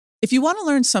If you want to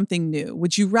learn something new,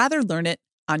 would you rather learn it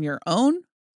on your own,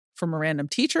 from a random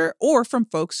teacher, or from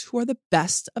folks who are the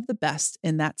best of the best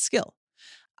in that skill?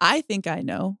 I think I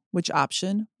know which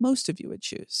option most of you would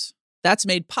choose. That's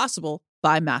made possible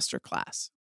by Masterclass.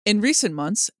 In recent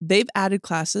months, they've added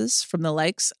classes from the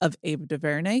likes of Ava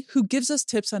DuVernay, who gives us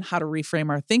tips on how to reframe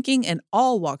our thinking in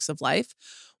all walks of life.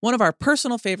 One of our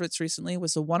personal favorites recently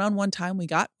was the one-on-one time we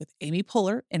got with Amy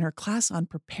Poehler in her class on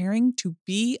preparing to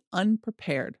be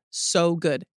unprepared. So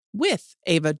good. With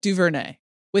Ava DuVernay.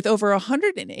 With over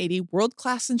 180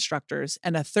 world-class instructors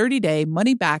and a 30-day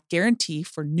money-back guarantee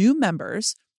for new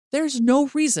members, there's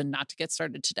no reason not to get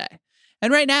started today.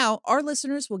 And right now, our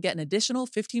listeners will get an additional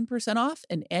 15% off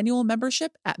an annual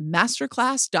membership at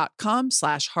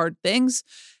masterclass.com/hardthings.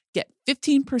 Get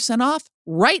 15% off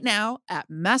right now at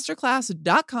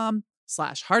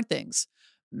masterclass.com/hardthings.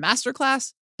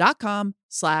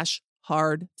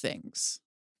 Masterclass.com/hardthings.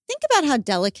 Think about how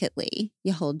delicately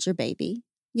you hold your baby,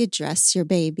 you dress your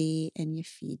baby, and you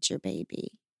feed your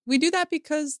baby. We do that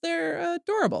because they're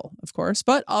adorable, of course,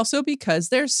 but also because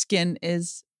their skin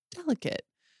is delicate.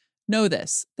 Know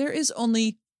this, there is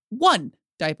only one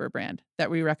diaper brand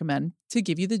that we recommend to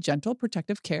give you the gentle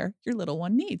protective care your little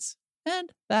one needs.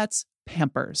 And that's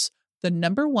Pampers, the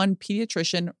 #1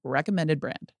 pediatrician recommended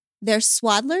brand. Their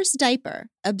Swaddler's diaper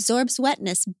absorbs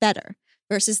wetness better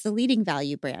versus the leading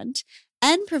value brand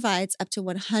and provides up to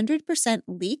 100%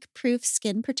 leak-proof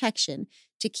skin protection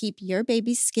to keep your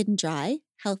baby's skin dry,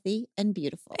 healthy, and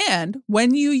beautiful. And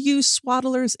when you use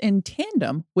Swaddlers in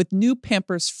tandem with new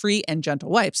Pampers Free and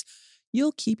Gentle wipes,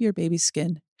 you'll keep your baby's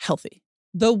skin healthy.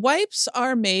 The wipes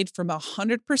are made from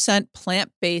 100%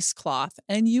 plant-based cloth,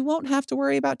 and you won't have to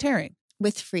worry about tearing.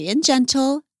 With Free and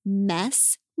Gentle,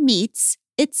 mess meets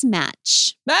its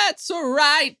match. That's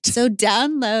right. So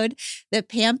download the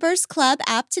Pampers Club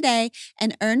app today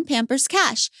and earn Pampers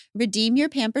Cash. Redeem your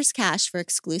Pampers Cash for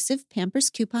exclusive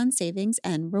Pampers coupon savings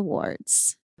and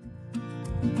rewards.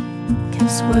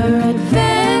 'Cause we're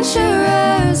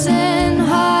adventurers and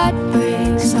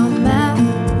heartbreaks on map.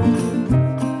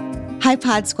 Hi,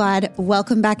 Pod Squad.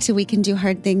 Welcome back to We Can Do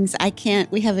Hard Things.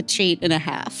 We have a treat and a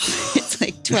half. It's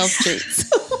like 12 treats.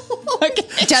 Okay.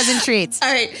 Dozen treats.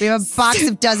 All right. We have a box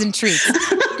of dozen treats.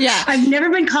 Yeah. I've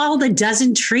never been called a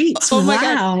dozen treats. Oh my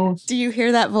wow. God. Do you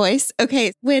hear that voice?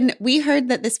 Okay. When we heard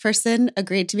that this person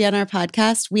agreed to be on our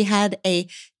podcast, we had a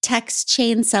text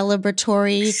chain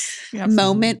celebratory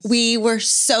moment. We were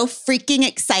so freaking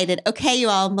excited. Okay, you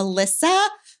all. Melissa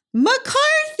McCarthy.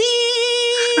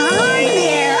 Hi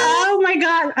there. Oh my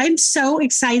God. I'm so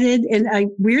excited and I'm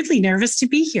weirdly nervous to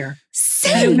be here.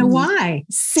 Same. I don't know why.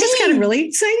 Same. Just kind of really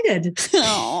excited.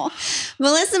 Oh.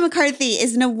 Melissa McCarthy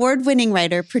is an award-winning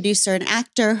writer, producer, and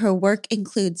actor. Her work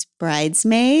includes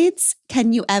Bridesmaids,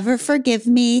 Can You Ever Forgive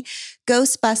Me,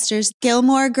 Ghostbusters,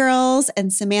 Gilmore Girls,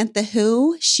 and Samantha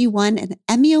Who. She won an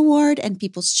Emmy Award and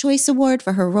People's Choice Award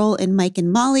for her role in Mike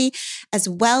and Molly, as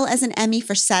well as an Emmy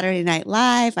for Saturday Night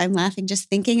Live. I'm laughing just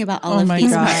thinking about all of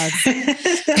these. Oh my God.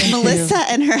 Melissa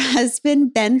and her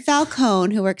husband, Ben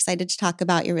Falcone, who we're excited to talk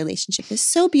about your relationship is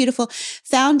so beautiful,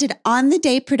 founded On the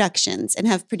Day Productions and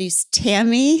have produced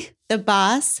Tammy, The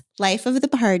Boss, Life of the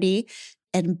Party,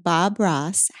 and Bob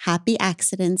Ross, Happy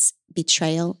Accidents,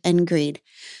 Betrayal, and Greed.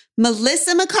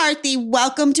 Melissa McCarthy,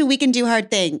 welcome to We Can Do Hard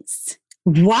Things.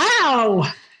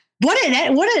 Wow. What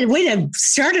a way to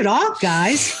start it off,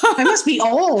 guys. I must be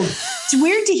old. It's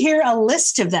weird to hear a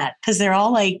list of that because they're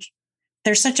all like,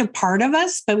 they're such a part of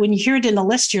us. But when you hear it in a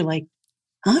list, you're like,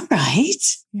 all right.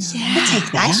 Yeah. I'll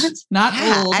take that. Not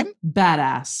Yeah, old, I'm-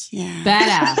 badass. Yeah.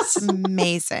 Badass.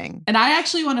 Amazing. And I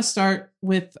actually want to start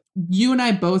with, you and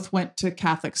I both went to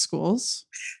Catholic schools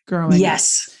growing up.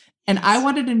 Yes. And I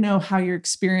wanted to know how your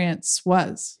experience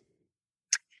was.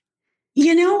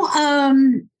 You know,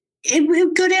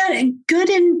 good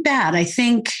and bad. I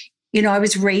think, I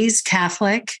was raised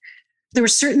Catholic. There were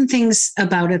certain things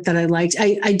about it that I liked.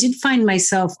 I did find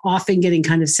myself often getting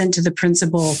kind of sent to the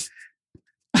principal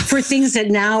for things that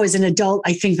now as an adult,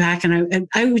 I think back and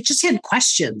I just had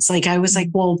questions. Like I was like,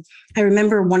 well, I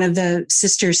remember one of the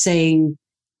sisters saying,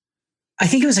 I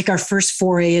think it was like our first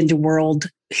foray into world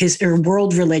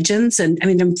religions. And I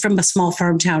mean, I'm from a small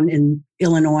farm town in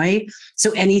Illinois.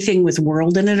 So anything with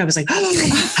world in it, I was like,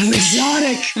 oh, how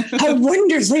exotic, how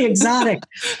wonderfully exotic.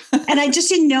 And I just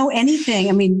didn't know anything.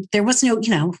 I mean, there was no,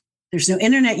 there's no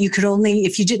internet. You could only,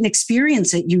 if you didn't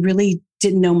experience it, you really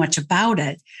didn't know much about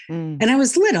it. And I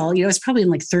was little, I was probably in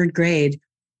like third grade.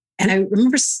 And I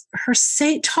remember her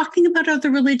talking about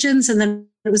other religions. And then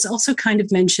it was also kind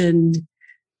of mentioned,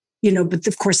 but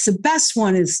of course the best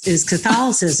one is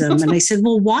Catholicism. And I said,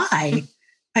 well, why?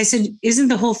 I said, isn't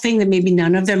the whole thing that maybe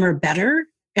none of them are better?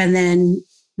 And then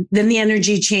the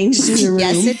energy changed in the room.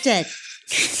 Yes, it did.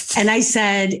 And I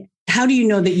said, how do you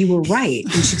know that you were right?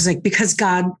 And she was like, because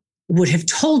God would have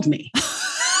told me.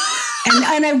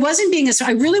 and I wasn't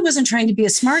I really wasn't trying to be a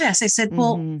smartass. I said,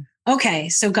 well, okay,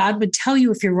 so God would tell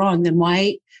you if you're wrong, then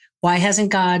why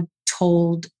hasn't God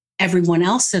told everyone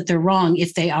else that they're wrong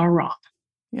if they are wrong?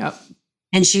 Yep.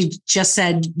 And she just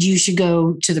said, you should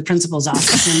go to the principal's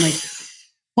office. And I'm like,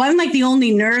 well, I'm like the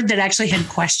only nerd that actually had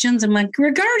questions. I'm like,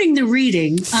 regarding the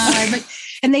reading,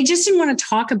 and they just didn't want to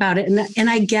talk about it. And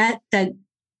I get that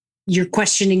you're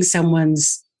questioning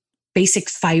someone's basic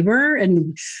fiber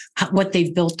and what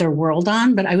they've built their world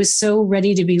on. But I was so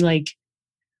ready to be like,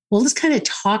 well, let's kind of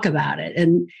talk about it.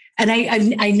 And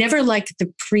I never liked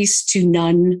the priest to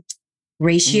nun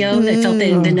ratio. I felt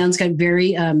that the nuns got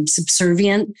very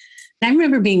subservient. I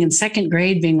remember being in second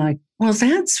grade being like, well,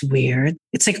 that's weird.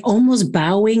 It's like almost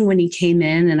bowing when he came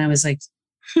in. And I was like,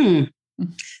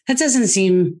 that doesn't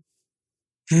seem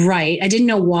right. I didn't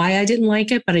know why I didn't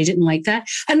like it, but I didn't like that.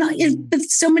 And but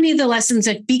so many of the lessons,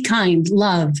 like be kind,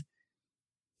 love,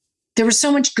 there was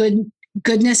so much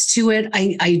goodness to it.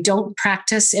 I don't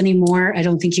practice anymore. I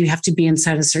don't think you have to be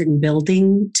inside a certain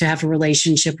building to have a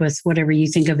relationship with whatever you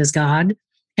think of as God.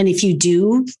 And if you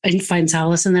do and find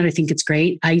solace in that, I think it's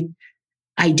great.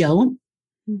 I don't.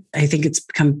 I think it's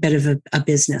become a bit of a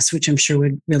business, which I'm sure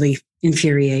would really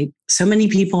infuriate so many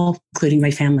people, including my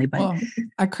family. But well,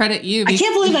 I credit you. I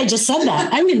can't believe I just said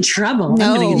that. I'm in trouble.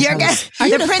 No,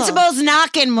 the principal's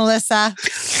knocking, Melissa.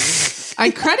 I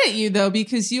credit you though,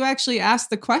 because you actually asked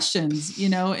the questions. You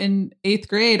know, in 8th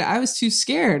grade, I was too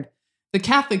scared. The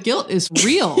Catholic guilt is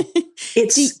real.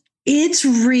 It's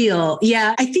real.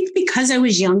 Yeah. I think because I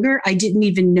was younger, I didn't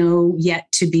even know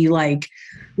yet to be like,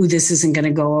 ooh, this isn't going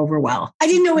to go over well. I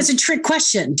didn't know it was a trick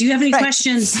question. Do you have any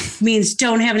questions? Means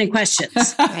don't have any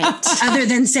questions. Right. Other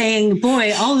than saying,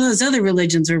 boy, all those other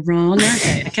religions are wrong.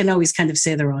 Okay. I can always kind of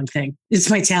say the wrong thing. It's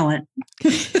my talent.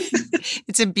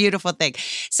 It's a beautiful thing.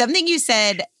 Something you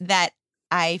said that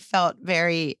I felt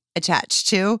very attached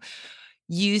to.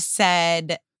 You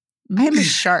said, I'm a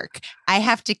shark. I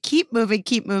have to keep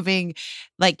moving.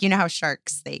 Like, you know how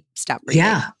sharks, they stop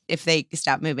breathing if they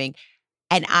stop moving.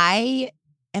 And I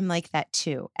am like that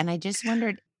too. And I just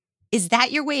wondered, is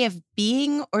that your way of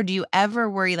being? Or do you ever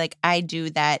worry like I do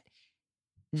that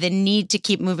the need to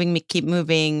keep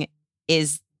moving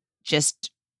is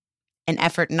just an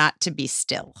effort not to be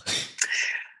still?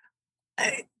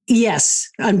 Yes,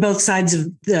 on both sides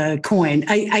of the coin.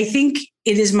 I think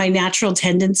it is my natural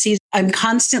tendency. I'm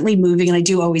constantly moving, and I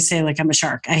do always say, like, I'm a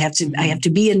shark. I have to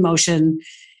be in motion,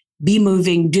 be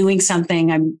moving, doing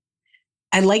something.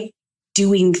 I like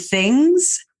doing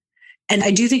things, and I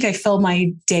do think I fill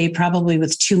my day probably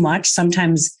with too much.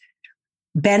 Sometimes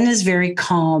Ben is very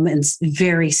calm and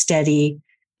very steady,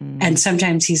 and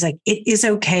sometimes he's like, it is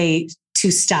okay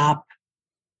to stop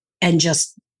and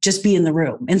just be in the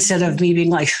room instead of me being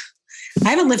like,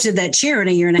 I haven't lifted that chair in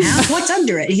a year and a half. What's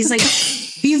under it? He's like,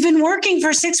 you've been working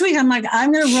for 6 weeks. I'm like,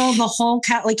 I'm going to roll the whole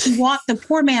couch. Like the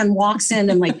poor man walks in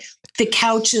and like the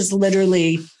couch is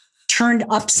literally turned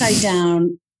upside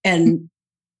down. And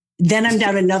then I'm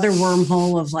down another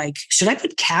wormhole of like, should I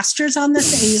put casters on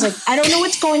this? And he's like, I don't know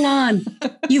what's going on.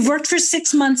 You've worked for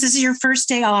 6 months. This is your first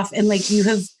day off. And like, you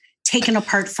have taken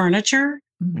apart furniture.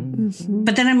 Mm-hmm.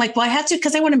 But then I'm like, well, I have to,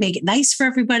 because I want to make it nice for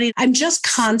everybody. I'm just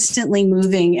constantly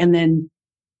moving. And then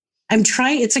I'm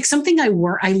trying, it's like something I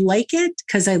like it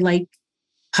because I like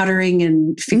puttering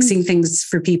and fixing things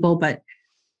for people. But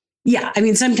yeah, I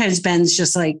mean, sometimes Ben's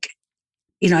just like,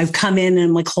 you know, I've come in and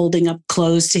I'm like holding up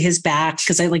clothes to his back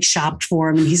because I like shopped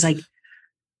for him. And he's like,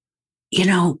 you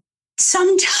know,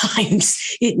 sometimes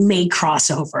it may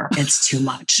cross over. It's too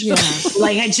much. Yeah.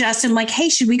 Like I just am like, hey,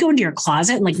 should we go into your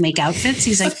closet and like make outfits?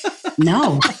 He's like,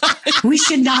 no, we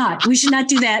should not. We should not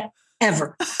do that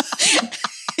ever.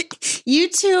 You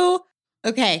two.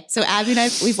 Okay. So Abby and I,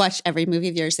 we've watched every movie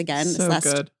of yours again.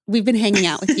 Good. We've been hanging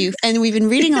out with you and we've been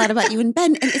reading a lot about you and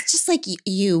Ben. And it's just like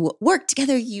you work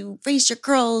together, you raise your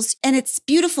girls and it's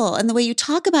beautiful. And the way you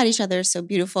talk about each other is so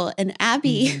beautiful. And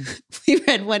Abby, we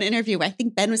read one interview where I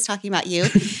think Ben was talking about you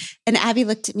and Abby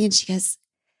looked at me and she goes,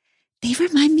 they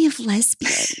remind me of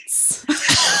lesbians.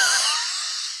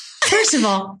 First of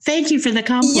all, thank you for the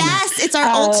compliment. Yes, it's our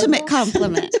ultimate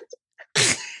compliment.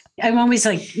 I'm always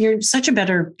like, you're such a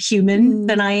better human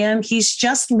than I am. He's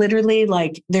just literally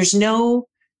like, there's no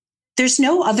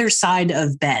other side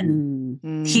of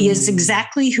Ben. He is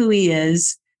exactly who he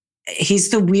is.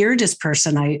 He's the weirdest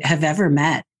person I have ever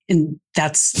met. And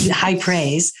that's high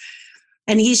praise.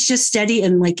 And he's just steady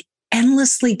and like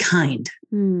endlessly kind.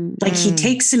 Like he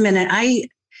takes a minute. I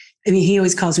mean, he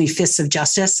always calls me fists of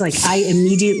justice. Like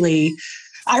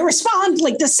I respond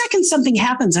like the second something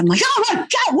happens, I'm like, oh my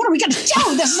God, what are we going to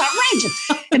do? This is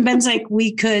outrageous. And Ben's like,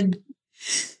 we could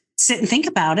sit and think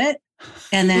about it.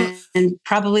 And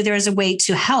probably there is a way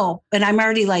to help. And I'm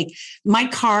already like, my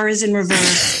car is in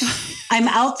reverse. I'm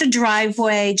out the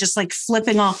driveway, just like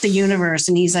flipping off the universe.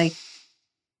 And he's like,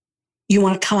 you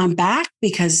want to come on back?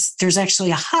 Because there's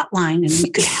actually a hotline and we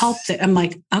could help. I'm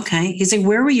like, okay. He's like,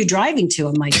 where were you driving to?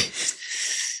 I'm like,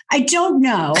 I don't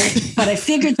know, but I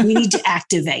figured we need to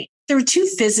activate. There were two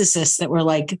physicists that were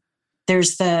like,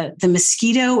 there's the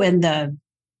mosquito and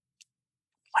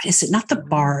what is it? Not the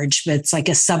barge, but it's like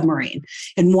a submarine.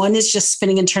 And one is just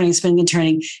spinning and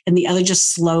turning. And the other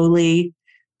just slowly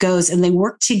goes. And they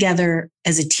work together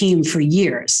as a team for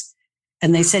years.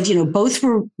 And they said, both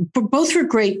were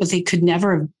great, but they could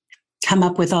never come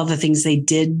up with all the things they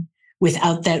did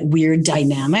without that weird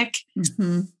dynamic.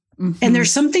 Mm-hmm. Mm-hmm. And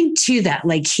there's something to that.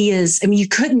 Like you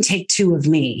couldn't take two of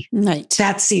me. Right.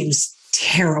 That seems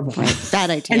terrible. Right. Bad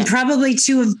idea. And probably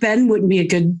two of Ben wouldn't be a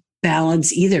good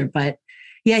balance either. But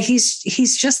yeah, he's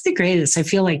just the greatest. I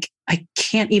feel like I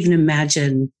can't even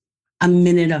imagine a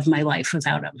minute of my life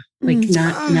without him. Like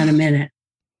not a minute.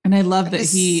 And I love that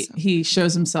he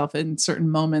shows himself in certain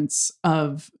moments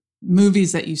of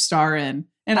movies that you star in.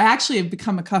 And I actually have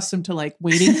become accustomed to like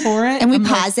waiting for it. And we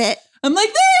pause it. I'm like,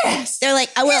 this. They're like,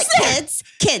 we're like,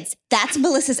 kids, that's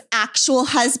Melissa's actual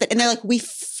husband. And they're like,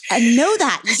 I know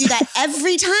that. You do that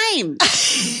every time.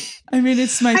 I mean,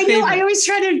 it's my favorite. I know. I always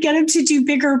try to get him to do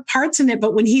bigger parts in it.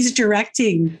 But when he's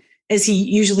directing, as he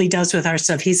usually does with our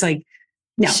stuff, he's like,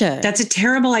 no, that's a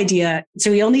terrible idea.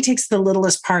 So he only takes the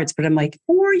littlest parts. But I'm like,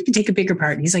 or you can take a bigger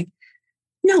part. And he's like,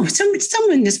 no,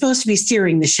 someone is supposed to be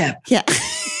steering the ship. Yeah.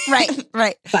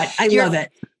 Right. But I love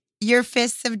it. Your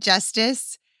fists of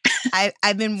justice.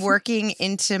 I've been working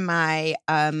into my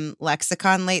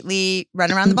lexicon lately.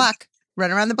 Run around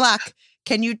the block.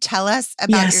 Can you tell us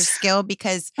about your skill?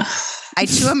 Because I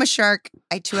too am a shark.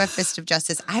 I too have fist of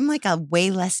justice. I'm like a way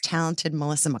less talented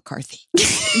Melissa McCarthy.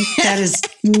 That is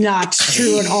not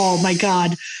true at all. My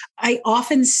God. I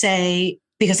often say,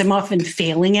 because I'm often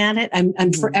failing at it,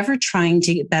 I'm forever trying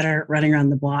to get better at running around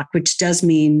the block, which does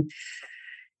mean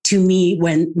to me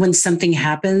when something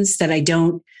happens that I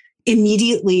don't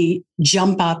immediately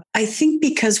jump up. I think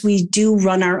because we do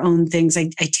run our own things, I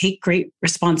take great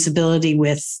responsibility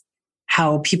with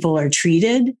how people are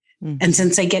treated. Mm-hmm. And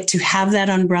since I get to have that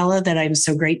umbrella that I'm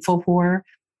so grateful for,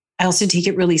 I also take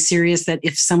it really serious that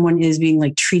if someone is being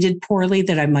like treated poorly,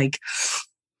 that I'm like,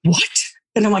 what?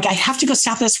 And I'm like, I have to go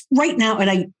stop this right now.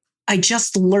 And I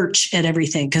just lurch at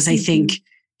everything because I think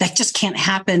that just can't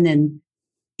happen. And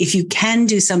if you can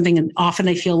do something, and often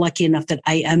I feel lucky enough that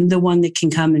I am the one that can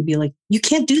come and be like, you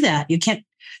can't do that. You can't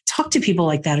talk to people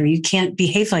like that, or you can't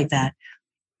behave like that.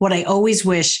 What I always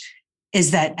wish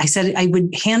is that I said I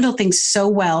would handle things so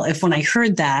well if when I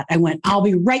heard that, I went, I'll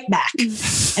be right back. And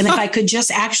if I could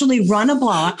just actually run a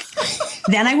block,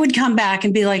 then I would come back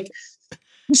and be like,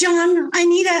 John, I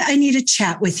need a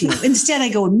chat with you. Instead, I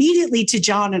go immediately to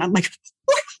John and I'm like,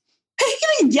 what? Are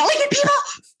you yelling at people?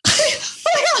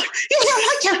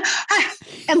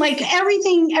 And like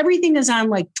everything is on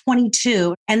like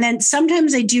 22. And then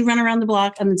sometimes I do run around the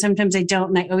block and then sometimes I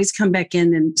don't. And I always come back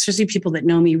in, and especially people that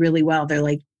know me really well, they're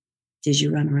like, did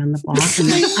you run around the block? And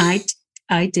like,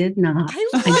 I did not.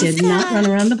 I did not run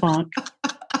around the block.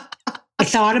 I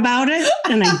thought about it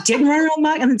and I didn't run around the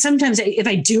block. And then sometimes if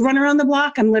I do run around the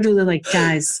block, I'm literally like,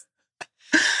 guys,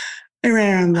 I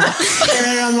ran around the block. I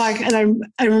ran around the block,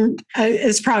 and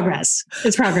it's progress.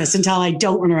 It's progress until I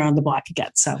don't run around the block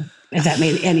again. So if that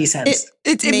made any sense.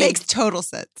 It makes total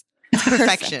sense.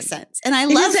 Perfection. Sense. And I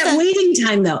love that waiting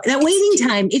time though. That waiting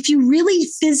time, if you really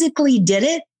physically did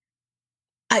it,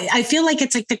 I feel like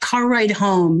it's like the car ride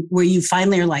home where you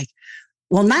finally are like,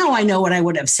 well, now I know what I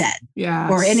would have said. Yeah.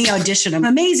 Or any audition. I'm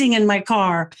amazing in my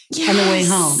car on the way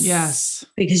home. Yes.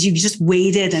 Because you just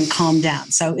waited and calmed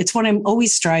down. So it's what I'm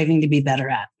always striving to be better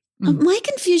at. My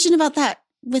confusion about that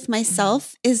with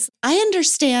myself is I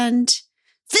understand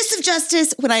fist of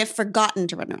justice when I have forgotten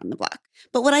to run around the block.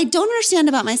 But what I don't understand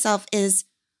about myself is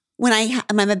when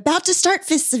I'm about to start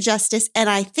fists of justice and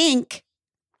I think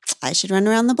I should run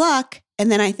around the block.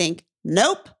 And then I think,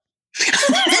 nope. Fist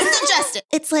of justice.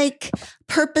 It's like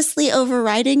purposely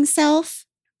overriding self,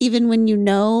 even when you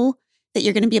know that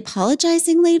you're going to be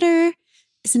apologizing later.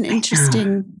 It's an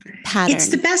interesting pattern. It's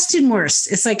the best and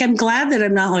worst. It's like, I'm glad that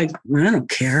I'm not like, I don't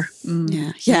care.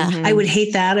 Yeah. I would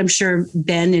hate that. I'm sure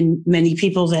Ben and many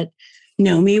people that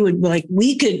know me would be like,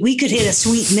 we could hit a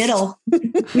sweet middle.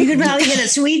 We could probably hit a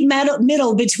sweet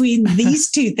middle between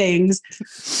these two things.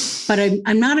 But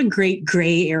I'm not a great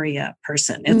gray area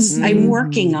person. I'm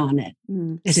working on it.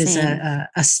 It is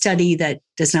a study that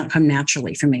does not come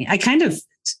naturally for me. I kind of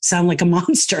sound like a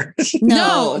monster.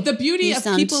 No, the beauty of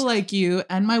people like you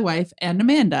and my wife and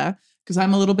Amanda, because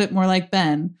I'm a little bit more like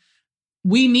Ben,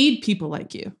 we need people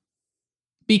like you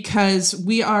because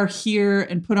we are here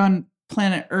and put on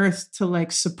planet Earth to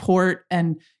like support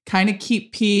and kind of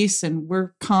keep peace, and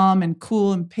we're calm and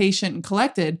cool and patient and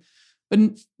collected, but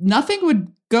nothing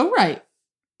would go right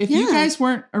if you guys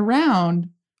weren't around.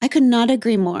 I could not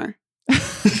agree more.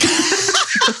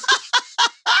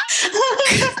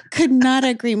 Could not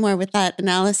agree more with that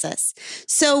analysis.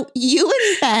 So you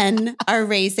and Ben are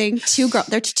raising two girls.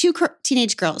 They're two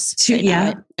teenage girls. Right now,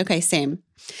 right? Okay, same.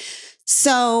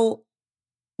 So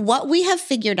what we have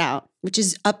figured out, which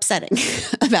is upsetting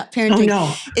about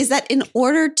parenting, is that in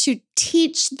order to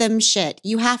teach them shit,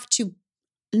 you have to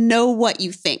know what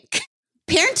you think.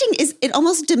 Parenting it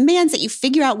almost demands that you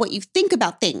figure out what you think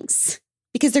about things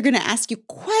because they're going to ask you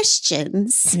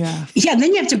questions. Yeah. Yeah. And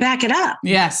then you have to back it up.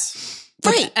 Yes.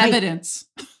 Right. Evidence.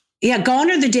 Gone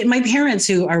are the days. My parents,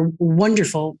 who are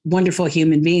wonderful, wonderful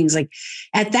human beings, like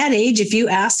at that age, if you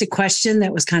asked a question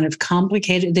that was kind of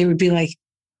complicated, they would be like,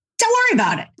 don't worry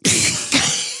about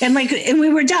it. and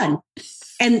we were done.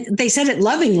 And they said it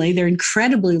lovingly. They're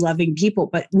incredibly loving people,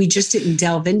 but we just didn't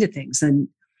delve into things. And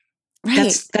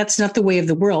that's not the way of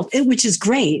the world, which is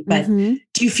great. But do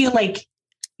you feel like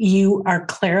you are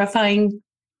clarifying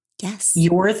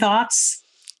your thoughts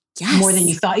more than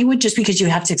you thought you would just because you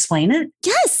have to explain it?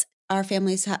 Yes. Our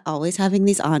family's always having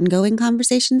these ongoing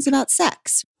conversations about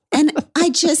sex. And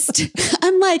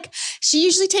I'm like, she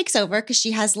usually takes over because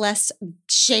she has less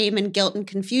shame and guilt and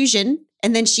confusion.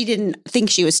 And then she didn't think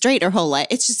she was straight her whole life.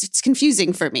 It's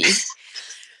confusing for me.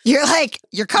 You're like,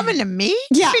 you're coming to me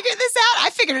to figure this out? I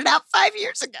figured it out 5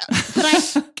 years ago.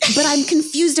 But I'm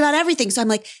confused about everything. So I'm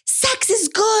like, sex is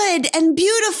good and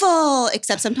beautiful,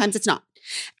 except sometimes it's not.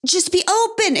 Just be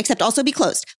open, except also be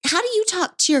closed. How do you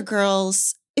talk to your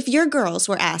girls if your girls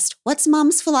were asked, what's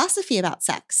mom's philosophy about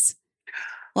sex?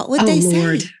 What would they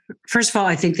say? First of all,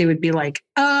 I think they would be like,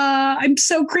 I'm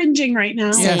so cringing right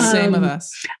now. Yeah, same with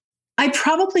us. I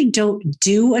probably don't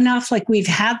do enough. Like we've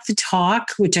had the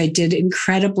talk, which I did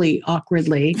incredibly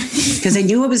awkwardly because I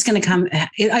knew it was going to come.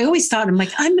 I always thought, I'm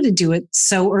going to do it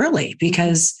so early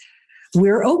because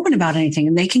we're open about anything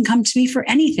and they can come to me for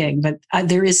anything. But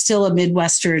there is still a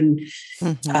Midwestern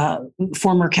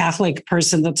former Catholic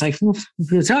person that's like,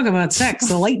 we'll talk about sex.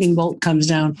 The lightning bolt comes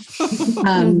down.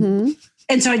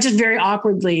 And so I just very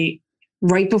awkwardly,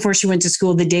 right before she went to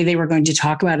school, the day they were going to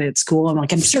talk about it at school, I'm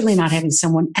like, I'm certainly not having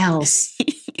someone else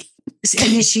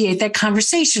initiate that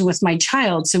conversation with my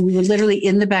child. So we were literally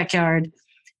in the backyard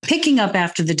picking up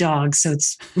after the dog. So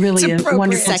it's really a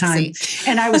wonderful time.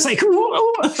 And I was like, when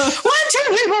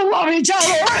two people love each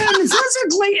other and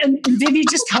physically, and Vivi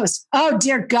just goes, oh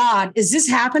dear God, is this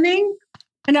happening?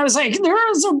 And I was like,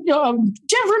 there is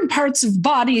different parts of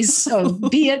bodies,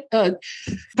 be it. But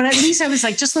at least I was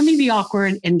like, just let me be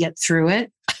awkward and get through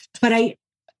it. But I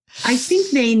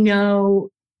think they know.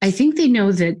 I think they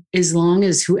know that as long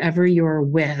as whoever you're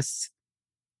with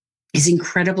is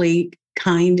incredibly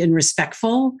kind and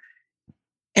respectful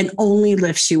and only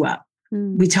lifts you up.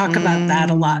 We talk about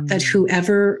that a lot, that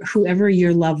whoever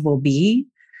your love will be,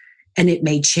 and it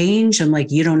may change. I'm like,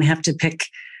 you don't have to pick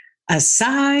a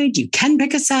side. You can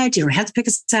pick a side. You don't have to pick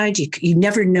a side. You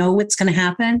never know what's going to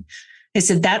happen. I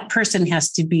said that person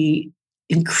has to be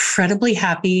incredibly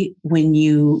happy when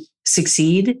you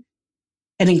succeed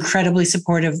and incredibly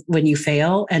supportive when you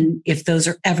fail. And if those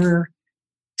are ever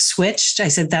switched, I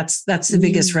said that's the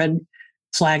biggest red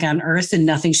flag on earth, and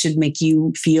nothing should make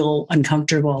you feel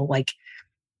uncomfortable. Like,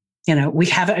 we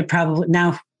have it probably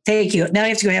now. Thank you. Now I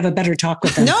have to go have a better talk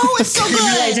with them. No, it's so good.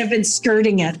 I realize I've been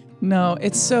skirting it. No,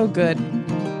 it's so good.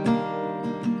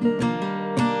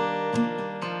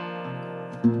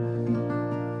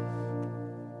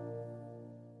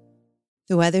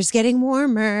 The weather's getting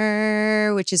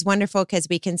warmer, which is wonderful because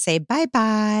we can say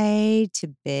bye-bye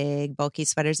to big, bulky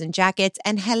sweaters and jackets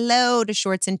and hello to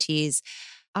shorts and tees.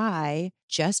 I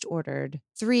just ordered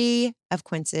 3 of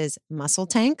Quince's muscle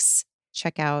tanks.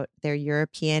 Check out their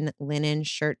European linen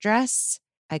shirt dress.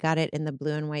 I got it in the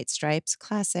blue and white stripes,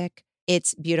 classic.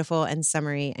 It's beautiful and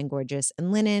summery and gorgeous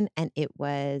and linen, and it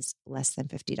was less than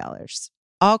 $50.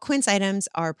 All Quince items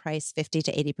are priced 50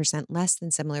 to 80% less than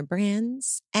similar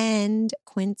brands, and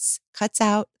Quince cuts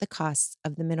out the costs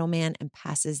of the middleman and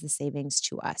passes the savings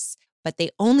to us. But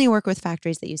they only work with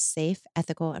factories that use safe,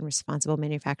 ethical, and responsible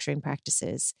manufacturing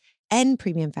practices and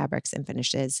premium fabrics and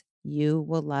finishes. You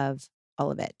will love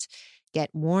all of it. Get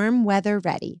warm weather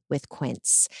ready with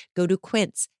Quince. Go to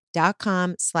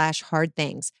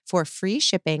quince.com/hardthings for free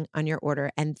shipping on your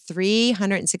order and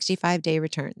 365-day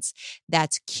returns.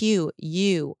 That's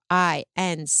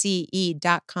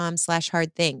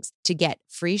QUINCE.com/hardthings to get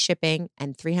free shipping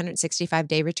and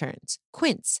 365-day returns.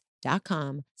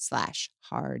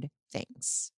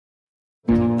 Quince.com/hardthings.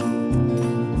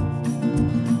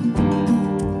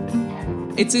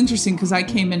 It's interesting because I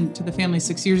came into the family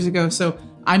 6 years ago, so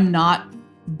I'm not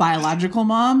biological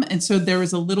mom. And so there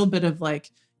was a little bit of like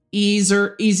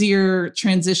easier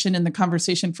transition in the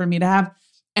conversation for me to have.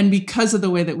 And because of the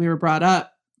way that we were brought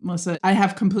up, Melissa, I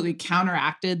have completely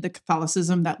counteracted the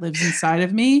Catholicism that lives inside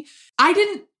of me. I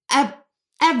didn't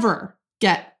ever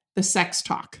get the sex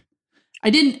talk. I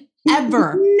didn't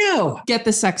ever get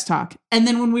the sex talk. And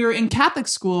then when we were in Catholic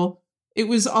school, it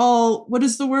was all, what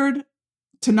is the word?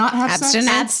 To not have sex?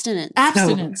 Abstinence.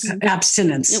 Abstinence. No,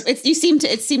 abstinence.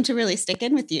 It seemed to really stick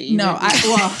in with you.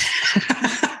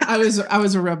 I was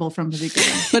a rebel from the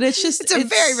beginning, but it's a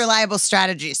very reliable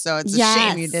strategy. So it's a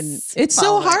shame you didn't. It's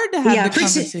so hard to have the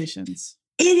conversations.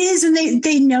 It is. And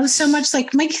they know so much.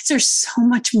 Like my kids are so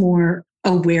much more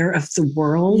aware of the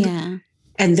world. Yeah.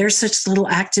 And they're such little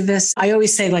activists. I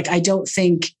always say, like, I don't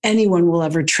think anyone will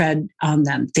ever tread on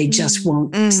them. They just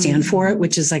won't stand for it,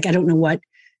 which is like, I don't know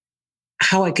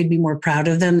how I could be more proud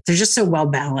of them. They're just so well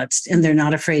balanced and they're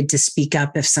not afraid to speak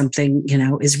up if something,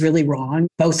 is really wrong.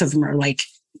 Both of them are like,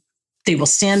 they will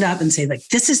stand up and say like,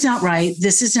 this is not right.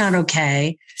 This is not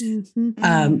okay.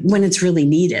 When it's really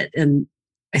needed. And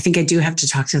I think I do have to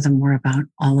talk to them more about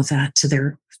all of that.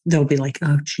 They'll be like,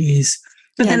 oh, geez.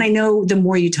 But then I know the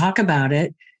more you talk about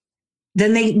it,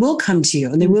 then they will come to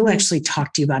you and they will actually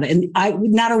talk to you about it. And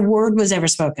not a word was ever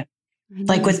spoken.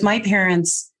 Like with my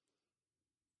parents,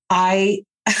 I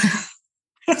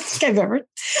don't think I've ever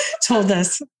told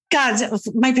this. God,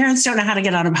 my parents don't know how to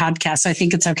get on a podcast, so I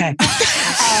think it's okay.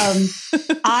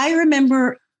 I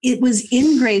remember it was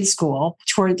in grade school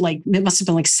toward it must have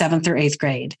been like 7th or 8th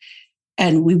grade.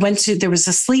 And there was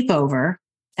a sleepover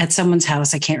at someone's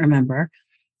house. I can't remember.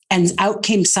 And out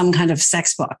came some kind of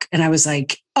sex book. And I was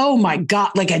like, oh my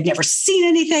God, like I'd never seen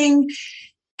anything.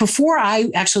 Before I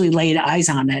actually laid eyes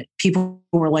on it, people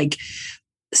were like,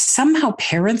 somehow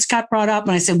parents got brought up.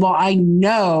 And I said, well, I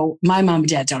know my mom and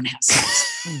dad don't have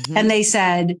sex. And they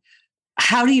said,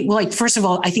 how do you, first of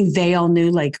all, I think they all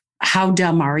knew, how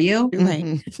dumb are you?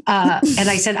 Right. And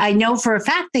I said, I know for a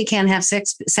fact they can't have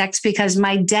sex because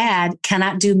my dad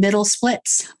cannot do middle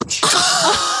splits.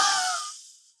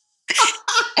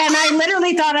 And I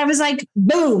literally thought, I was like,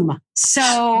 boom.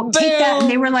 So take that. And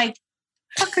they were like,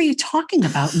 what are you talking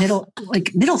about? Middle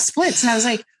splits. And I was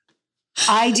like,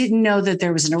 I didn't know that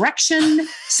there was an erection.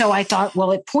 So I thought,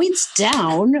 well, it points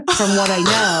down from what I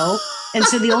know. And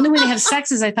so the only way to have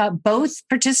sex is I thought both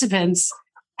participants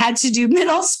had to do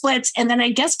middle splits. And then I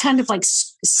guess kind of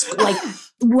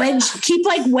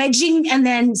wedging. And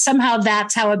then somehow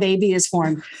that's how a baby is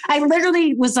formed. I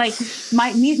literally was like,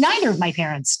 neither of my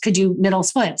parents could do middle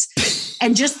splits.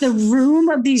 And just the room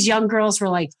of these young girls were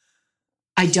like,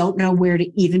 I don't know where to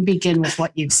even begin with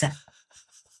what you've said.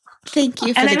 Thank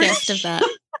you for the gift of that.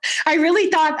 I really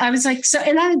thought, I was like, so,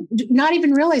 and I'm not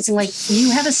even realizing,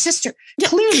 you have a sister.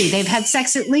 Clearly, they've had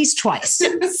sex at least twice.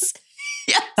 Yes.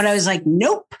 But I was like,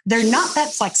 nope, they're not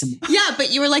that flexible. Yeah,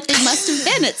 but you were like, they must have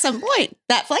been at some point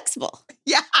that flexible.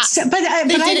 Yeah. So, but I've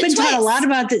been taught a lot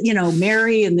about the,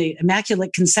 Mary and the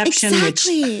Immaculate Conception.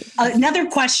 Exactly. Which another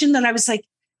question that I was like,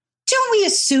 don't we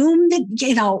assume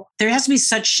that, there has to be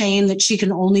such shame that she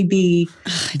can only be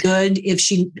good if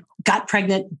she got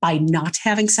pregnant by not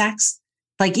having sex?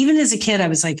 Even as a kid, I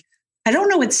was like, I don't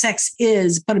know what sex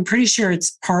is, but I'm pretty sure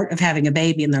it's part of having a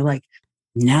baby. And they're like,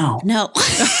 no.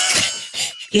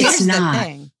 It's not.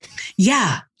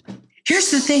 Yeah. Here's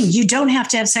the thing. You don't have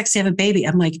to have sex to have a baby.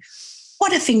 I'm like,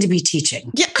 what a thing to be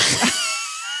teaching. Yeah.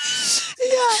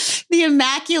 Yeah. The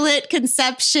Immaculate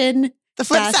Conception. The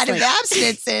flip side of the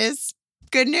abstinence is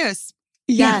good news.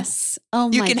 Yes. Oh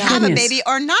my God. You can have a baby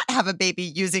or not have a baby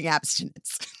using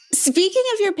abstinence. Speaking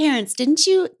of your parents, didn't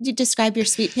you describe your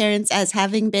sweet parents as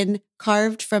having been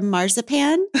carved from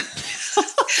marzipan?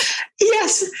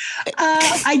 Yes,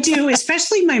 I do.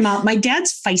 Especially my mom. My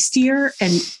dad's feistier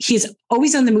and he's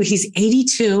always on the move. He's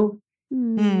 82.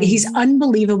 He's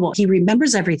unbelievable. He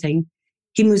remembers everything.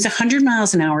 He moves 100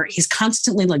 miles an hour. He's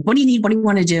constantly like, what do you need? What do you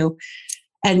want to do?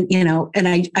 And, and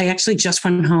I actually just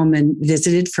went home and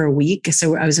visited for a week.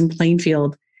 So I was in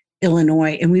Plainfield,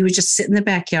 Illinois, and we would just sit in the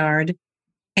backyard.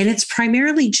 And it's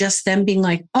primarily just them being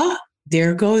like, oh,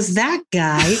 there goes that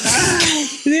guy.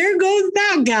 There goes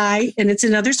that guy. And it's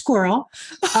another squirrel.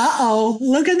 Uh-oh,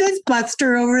 look at this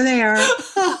Buster over there.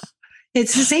 Oh,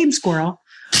 it's the same squirrel,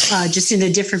 just in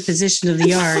a different position of the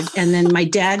yard. And then my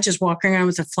dad just walking around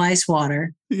with a fly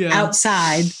swatter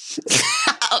outside.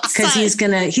 Because he's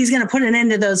gonna put an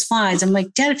end to those flies. I'm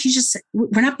like, Dad, if you just,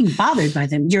 we're not being bothered by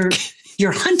them. You're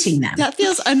hunting them. That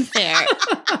feels unfair.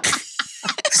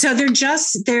 So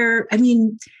I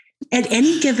mean, at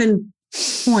any given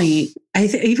point,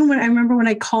 even when I remember when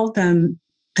I called them,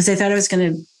 because I thought I was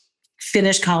going to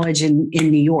finish college in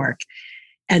New York.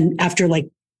 And after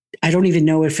I don't even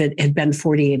know if it had been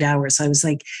 48 hours, I was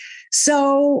like,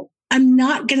 so I'm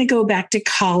not going to go back to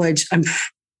college. I'm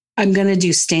going to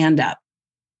do stand up.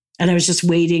 And I was just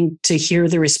waiting to hear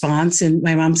the response. And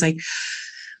my mom's like,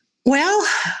 well,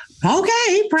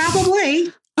 okay,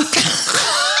 probably.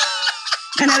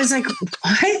 And I was like,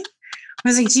 what? I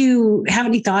was like, do you have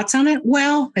any thoughts on it?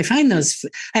 Well, I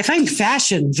find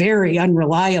fashion very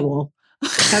unreliable.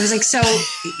 I was like, so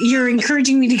you're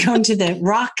encouraging me to go into the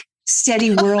rock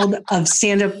steady world of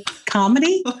stand-up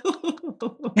comedy?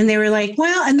 And they were like,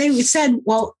 well, and they said,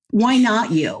 well, why not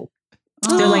you?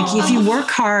 They're like, if you work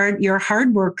hard, you're a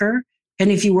hard worker.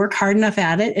 And if you work hard enough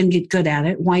at it and get good at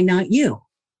it, why not you?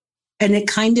 And it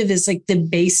kind of is like the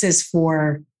basis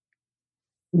for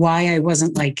why I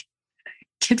wasn't like,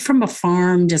 kid from a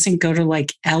farm doesn't go to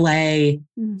like LA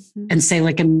and say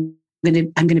like, I'm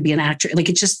going to be an actor. Like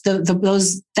it's just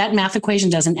that math equation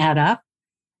doesn't add up.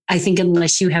 I think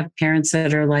unless you have parents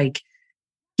that are like,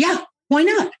 yeah, why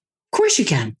not? Of course you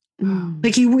can.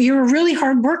 Like you're a really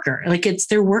hard worker. Like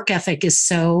their work ethic is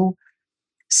so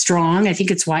strong. I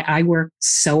think it's why I work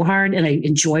so hard and I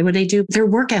enjoy what I do. Their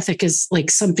work ethic is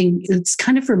like something, it's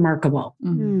kind of remarkable.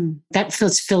 That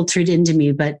feels filtered into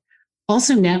me, but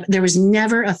also there was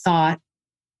never a thought,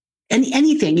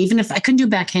 anything, even if I couldn't do a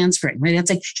back handspring, right?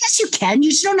 It's like, yes, you can. You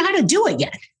just don't know how to do it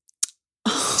yet.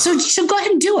 So go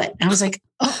ahead and do it. And I was like,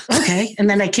 oh, okay. And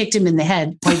then I kicked him in the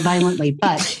head quite violently,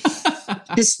 but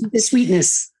the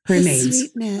sweetness remains.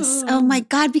 Sweetness. Oh my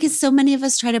God, because so many of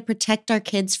us try to protect our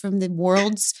kids from the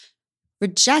world's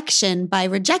rejection by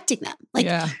rejecting them. Like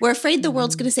we're afraid the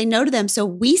world's going to say no to them. So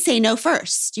we say no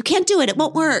first. You can't do it. It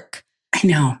won't work. I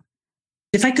know.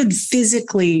 If I could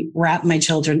physically wrap my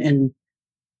children in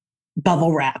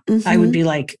bubble wrap, I would be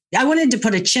like, I wanted to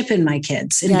put a chip in my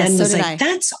kids. And Ben was like,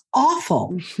 that's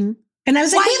awful. And I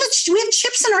was like, we have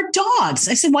chips in our dogs.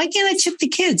 I said, why can't I chip the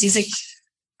kids? He's like,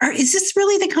 is this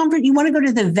really the comfort? You want to go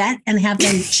to the vet and have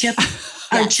them chip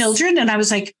our children? And I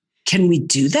was like, can we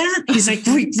do that? He's like,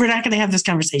 we're not going to have this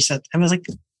conversation. I was like,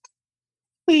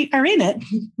 we are in it.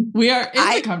 We are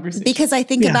in the conversation. Because I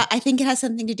think it has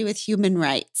something to do with human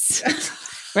rights.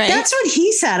 Right? That's what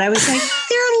he said. I was like,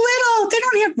 they're little. They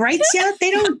don't have rights yet.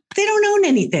 They don't own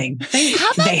anything. They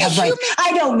have rights.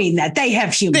 I don't mean that. They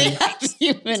have human rights.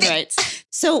 Human rights.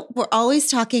 So we're always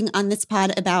talking on this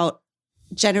pod about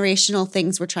generational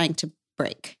things we're trying to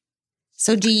break.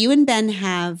 So do you and Ben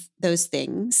have those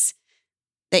things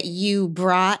that you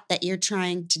brought that you're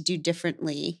trying to do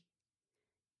differently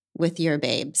with your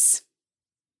babes?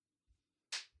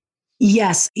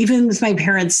 Yes. Even with my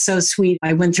parents, so sweet.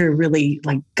 I went through a really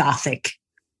like gothic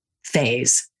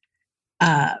phase,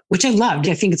 which I loved.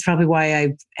 I think it's probably why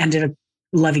I ended up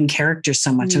loving characters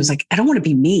so much. I was like, I don't want to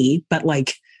be me, but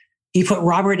like you put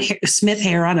Robert Smith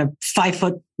hair on a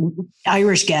 5-foot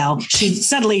Irish gal, she's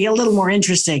suddenly a little more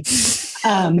interesting.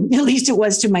 At least it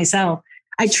was to myself.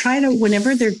 I try to,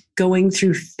 whenever they're going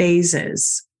through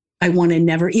phases, I want to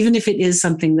never, even if it is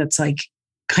something that's like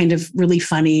kind of really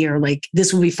funny or like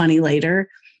this will be funny later,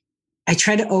 I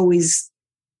try to always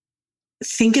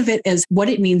think of it as what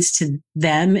it means to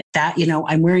them that,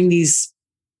 I'm wearing these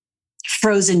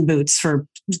Frozen boots for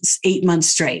 8 months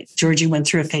straight. Georgie went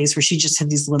through a phase where she just had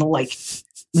these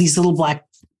little black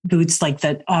boots like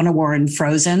that Anna wore in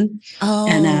Frozen. Oh.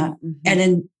 And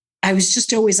then I was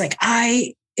just always like,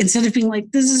 instead of being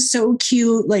like, this is so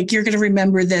cute, like you're going to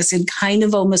remember this, and kind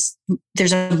of almost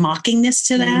there's a mockingness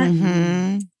to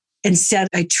that. Instead,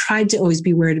 I tried to always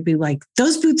be aware to be like,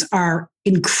 those boots are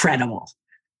incredible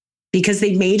because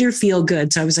they made her feel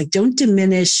good. So I was like, don't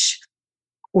diminish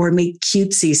or make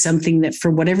cutesy something that for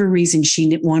whatever reason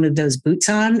she wanted those boots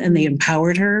on and they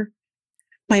empowered her.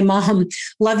 My mom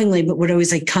lovingly, but would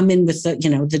always like come in with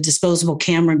the disposable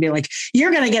camera and be like,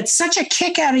 you're going to get such a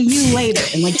kick out of you later,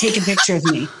 and like take a picture of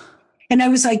me. And I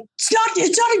was like,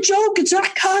 it's not a joke. It's not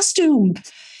a costume.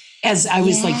 as I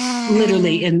was like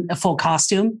literally in a full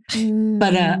costume.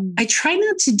 But I try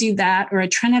not to do that, or I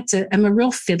try not to, I'm a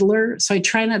real fiddler. So I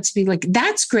try not to be like,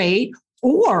 that's great.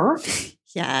 Or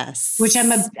yes, which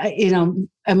I'm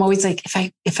I'm always like,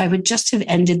 if I would just have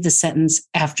ended the sentence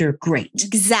after great.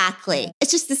 Exactly.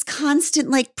 It's just this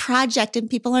constant like project, and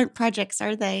people aren't projects,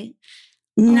 are they?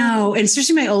 No. And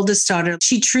especially my oldest daughter,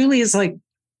 she truly is like,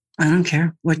 I don't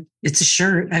care what, it's a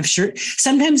shirt. I have shirt.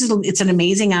 Sometimes it's an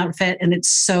amazing outfit, and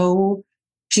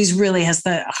she's really has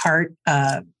the heart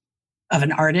of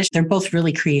an artist. They're both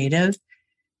really creative,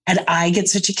 and I get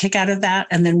such a kick out of that.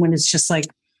 And then when it's just like,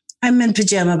 I'm in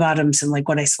pajama bottoms and like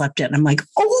what I slept in, I'm like,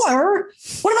 or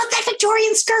what about that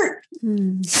Victorian skirt?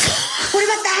 What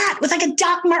about that with like a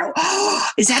Doc Martens? Oh,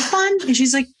 is that fun? And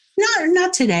she's like, no,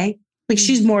 not today. Like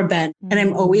she's more bent. And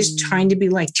I'm always trying to be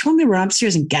like, do you want me to run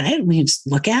upstairs and get it? And we can just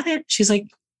look at it. She's like,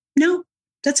 no,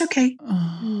 that's okay.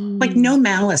 Like no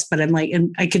malice, but I'm like,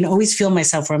 and I can always feel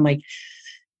myself where I'm like,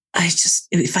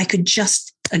 if I could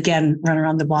just again run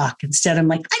around the block instead, I'm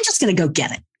like, I'm just going to go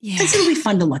get it. Yeah. It's going to be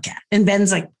fun to look at. And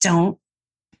Ben's like, don't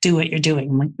do what you're doing.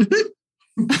 I'm like,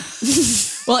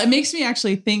 Well, it makes me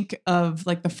actually think of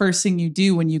like the first thing you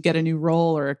do when you get a new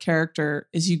role or a character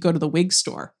is you go to the wig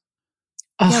store.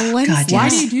 Oh, yeah, God, why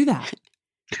yes. do you do that?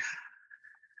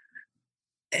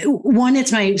 One,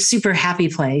 it's my super happy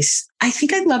place. I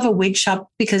think I love a wig shop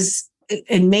because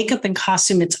in makeup and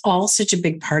costume, it's all such a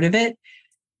big part of it.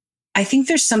 I think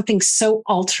there's something so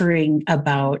altering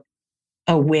about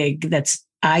a wig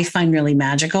I find really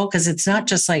magical, because it's not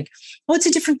just like, oh, it's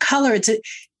a different color. It's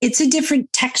a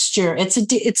different texture.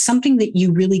 It's something that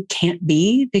you really can't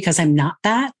be, because I'm not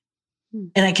that.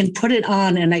 And I can put it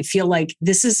on and I feel like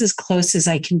this is as close as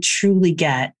I can truly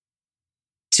get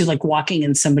to like walking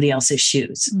in somebody else's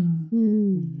shoes.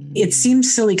 It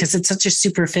seems silly because it's such a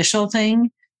superficial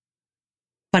thing,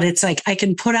 but it's like I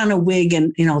can put on a wig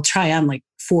and, I'll try on like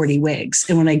 40 wigs.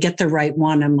 And when I get the right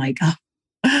one, I'm like, oh,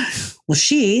 well,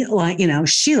 she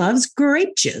loves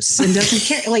grape juice and doesn't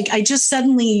care. Like I just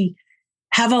suddenly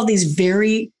have all these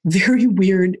very, very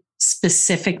weird,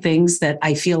 specific things that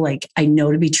I feel like I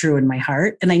know to be true in my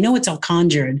heart. And I know it's all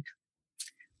conjured,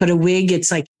 but a wig,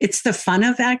 it's like, it's the fun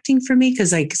of acting for me.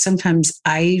 Cause like sometimes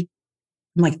I'm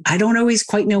like, I don't always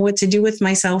quite know what to do with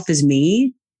myself as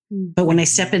me. But when I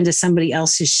step into somebody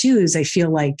else's shoes, I feel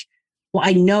like, well,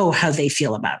 I know how they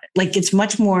feel about it. Like it's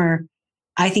much more,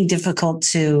 I think, difficult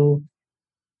to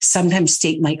sometimes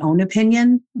state my own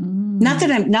opinion. Not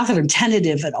that I'm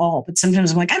tentative at all, but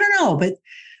sometimes I'm like, I don't know. But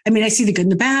I mean, I see the good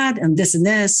and the bad and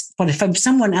this. But if I'm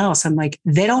someone else, I'm like,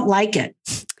 they don't like it.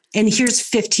 And here's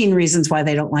 15 reasons why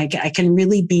they don't like it. I can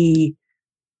really be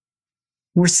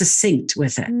more succinct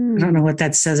with it. I don't know what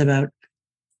that says about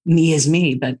me as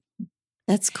me, but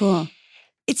that's cool.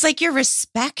 It's like your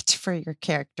respect for your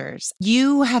characters.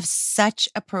 You have such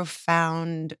a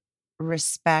profound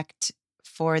respect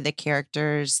for the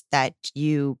characters that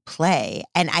you play.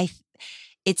 And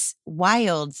it's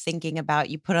wild thinking about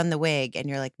you put on the wig and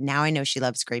you're like, now I know she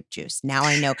loves grape juice. Now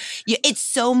I know. It's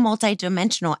so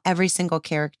multidimensional, every single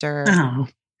character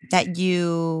that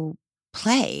you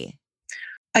play.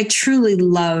 I truly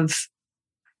love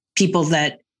people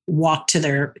that walk to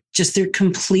their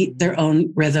complete their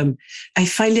own rhythm. I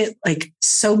find it like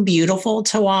so beautiful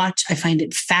to watch. I find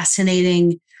it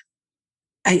fascinating.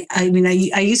 I mean,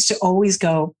 I used to always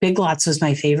go, Big Lots was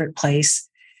my favorite place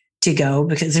to go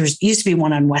because there used to be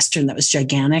one on Western that was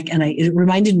gigantic. And it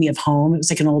reminded me of home. It was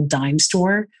like an old dime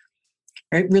store.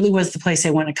 It really was the place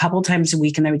I went a couple times a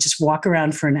week, and I would just walk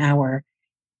around for an hour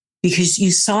because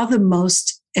you saw the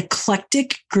most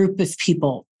eclectic group of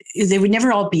people. They would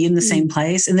never all be in the same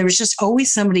place. And there was just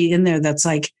always somebody in there that's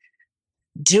like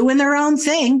doing their own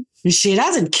thing. And she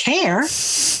doesn't care.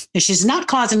 And she's not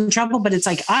causing trouble, but it's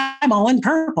like, I'm all in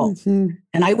purple and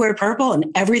I wear purple and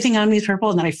everything on me is purple.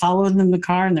 And then I follow them in the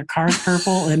car and their car is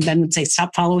purple. And Ben would say,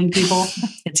 stop following people.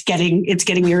 It's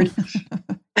getting weird.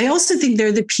 I also think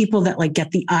they're the people that like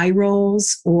get the eye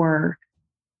rolls or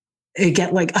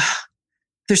get like,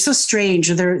 they're so strange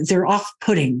or they're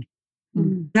off-putting. I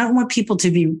don't want people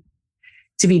to be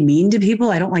mean to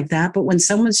people. I don't like that. But when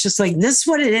someone's just like, this is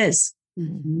what it is.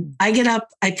 I get up,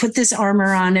 I put this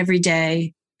armor on every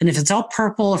day. And if it's all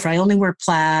purple, if I only wear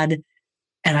plaid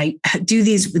and I do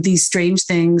these strange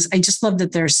things, I just love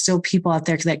that there's still people out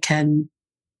there that can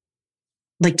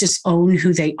like just own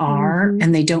who they are.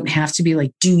 And they don't have to be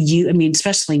like,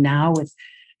 especially now with,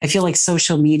 I feel like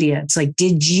social media, it's like,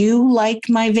 did you like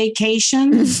my vacation?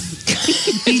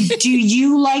 Do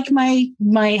you like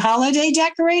my holiday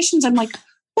decorations? I'm like,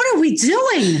 what are we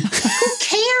doing? Who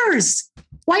cares?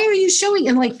 Why are you showing?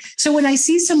 And like, so when I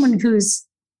see someone who's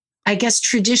I guess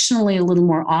traditionally a little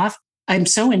more off. I'm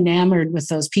so enamored with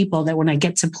those people that when I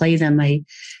get to play them, I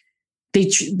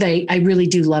really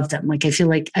do love them. Like, I feel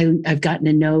like I've gotten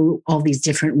to know all these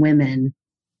different women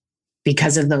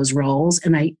because of those roles.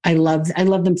 And I love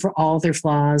them for all their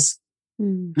flaws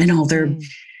and all their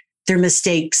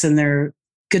mistakes and their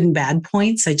good and bad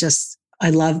points. I just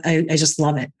love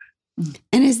it.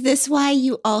 And is this why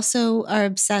you also are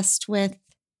obsessed with,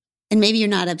 and maybe you're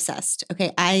not obsessed.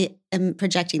 Okay. I am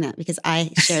projecting that because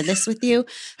I share this with you,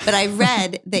 but I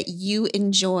read that you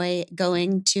enjoy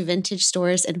going to vintage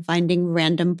stores and finding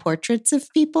random portraits of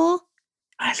people.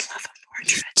 I love a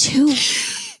portrait too.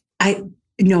 I'm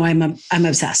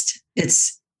obsessed.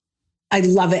 I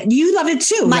love it. You love it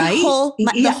too, right?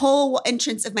 The whole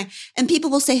entrance of and people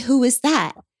will say, who is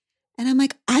that? And I'm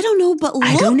like, I don't know, but look.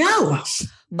 I don't know.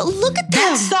 But look at them.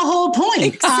 That's the whole point.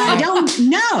 Exactly. I don't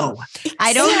know.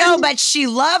 I don't know, but she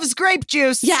loves grape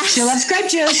juice. Yeah. She loves grape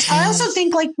juice. I also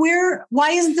think like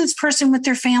why isn't this person with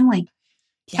their family?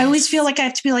 Yes. I always feel like I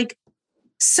have to be like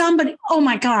somebody, oh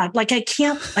my God. Like I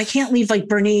can't leave like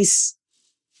Bernice,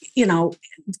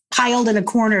 piled in a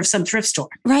corner of some thrift store.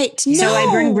 Right. No. So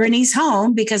I bring Bernice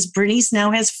home because Bernice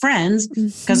now has friends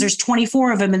because there's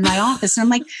 24 of them in my office. And I'm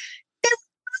like,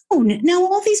 now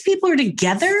all these people are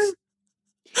together.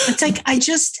 It's like,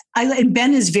 and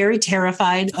Ben is very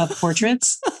terrified of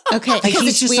portraits. Okay. Like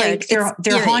he's just weird. Like,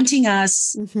 they're haunting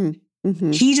us. Mm-hmm.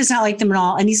 Mm-hmm. He does not like them at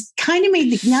all. And he's kind of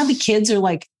made now the kids are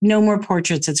like, no more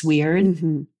portraits. It's weird.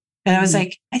 Mm-hmm. And I was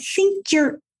like, I think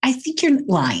you're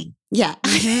lying. Yeah.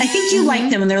 I think you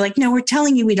like them. And they're like, no, we're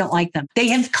telling you we don't like them. They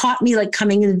have caught me like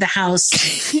coming into the house.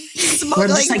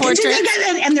 Smuggling like, portraits.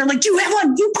 And they're like, you have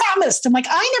one. You promised. I'm like,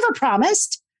 I never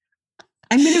promised.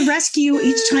 I'm going to rescue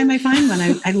each time I find one.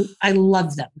 I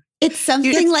love them. It's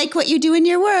something like what you do in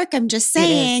your work. I'm just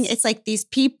saying, it's like these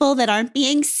people that aren't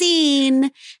being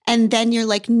seen. And then you're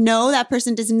like, no, that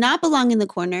person does not belong in the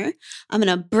corner. I'm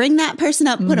going to bring that person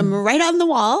up, put them right on the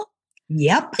wall.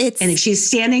 Yep. And if she's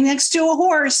standing next to a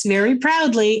horse very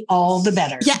proudly, all the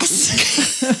better.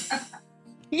 Yes.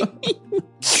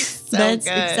 That's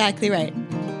good. Exactly right.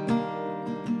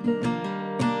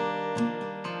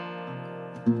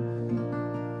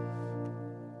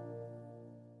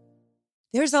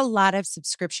 There's a lot of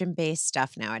subscription-based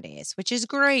stuff nowadays, which is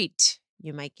great.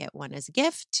 You might get one as a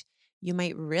gift. You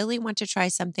might really want to try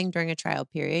something during a trial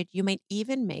period. You might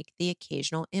even make the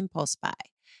occasional impulse buy.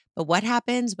 But what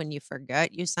happens when you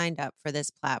forget you signed up for this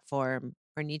platform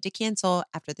or need to cancel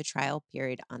after the trial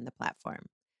period on the platform?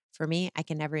 For me, I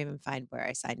can never even find where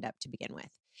I signed up to begin with.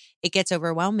 It gets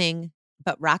overwhelming,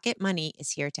 but Rocket Money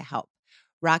is here to help.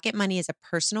 Rocket Money is a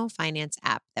personal finance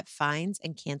app that finds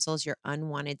and cancels your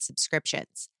unwanted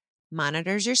subscriptions,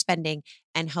 monitors your spending,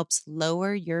 and helps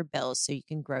lower your bills so you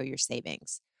can grow your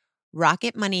savings.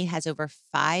 Rocket Money has over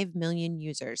 5 million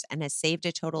users and has saved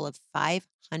a total of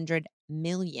 $500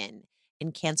 million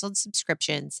in canceled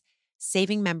subscriptions,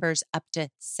 saving members up to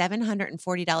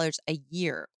 $740 a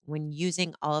year when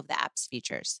using all of the app's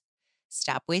features.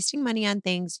 Stop wasting money on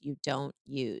things you don't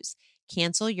use.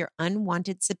 Cancel your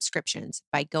unwanted subscriptions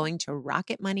by going to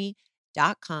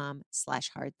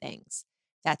rocketmoney.com/hardthings.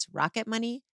 That's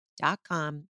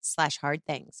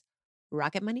rocketmoney.com/hardthings.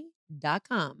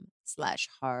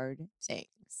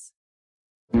 rocketmoney.com/hardthings.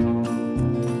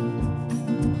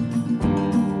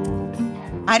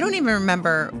 I don't even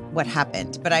remember what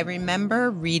happened, but I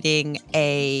remember reading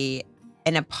an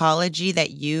apology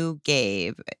that you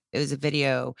gave. It was a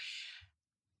video,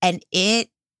 and it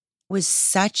was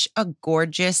such a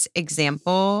gorgeous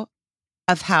example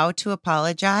of how to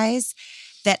apologize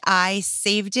that I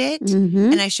saved it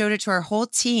and I showed it to our whole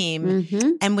team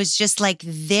and was just like,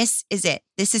 this is it.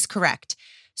 This is correct.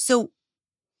 So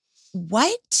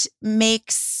what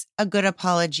makes a good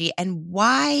apology, and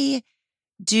why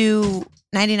do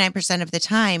 99% of the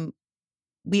time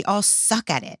we all suck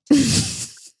at it?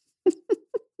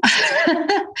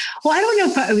 Well, I don't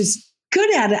know if I was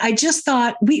good at it. I just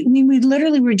thought we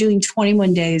literally were doing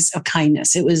 21 days of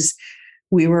kindness. I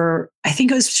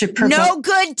think it was no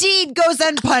good deed goes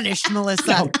unpunished, Melissa.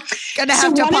 No. Gonna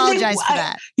have to apologize for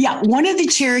that. One of the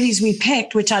charities we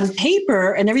picked, which on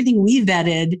paper and everything we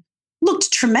vetted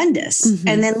looked tremendous.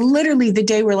 And then literally the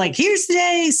day we're like, here's the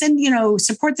day, send,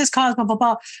 support this cause, blah, blah,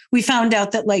 blah. We found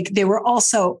out that like they were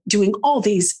also doing all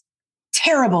these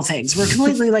terrible things. We're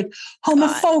completely like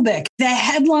homophobic. The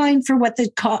headline for what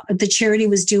the charity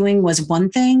was doing was one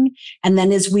thing. And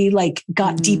then as we like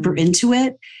got deeper into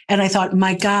it, and I thought,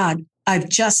 my God, I'm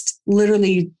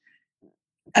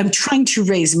trying to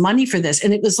raise money for this.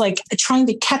 And it was like trying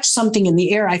to catch something in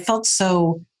the air. I felt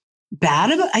so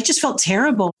bad about it. I just felt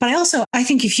terrible. But I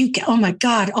think oh my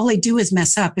God, all I do is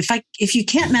mess up. If you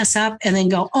can't mess up and then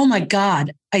go, oh my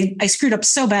God, I screwed up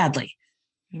so badly.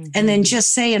 And then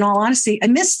just say, in all honesty, I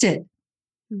missed it.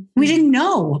 We didn't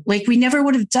know, like, we never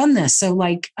would have done this. So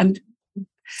like,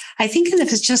 I think that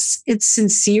if it's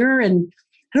sincere, and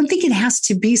I don't think it has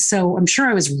to be so. I'm sure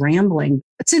I was rambling.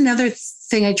 That's another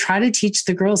thing I try to teach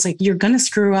the girls, like, you're going to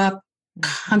screw up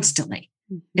constantly.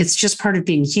 It's just part of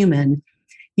being human.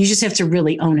 You just have to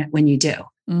really own it when you do.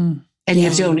 And you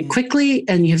have to own it quickly,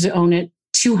 and you have to own it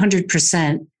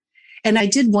 200%. And I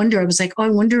did wonder, I was like, oh, I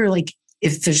wonder like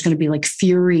if there's going to be like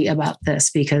fury about this,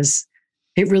 because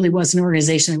it really was an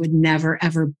organization that would never,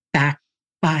 ever back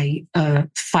by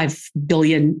 5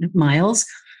 billion miles.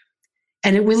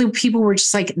 And it really, people were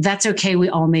just like, that's okay. We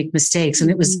all make mistakes.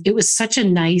 And it was such a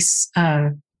nice,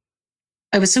 I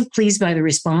was so pleased by the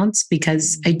response,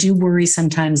 because I do worry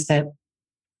sometimes that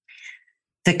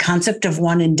the concept of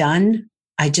one and done,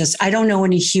 I don't know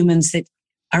any humans that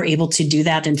are able to do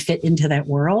that and fit into that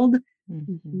world.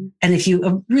 And if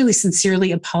you really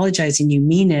sincerely apologize and you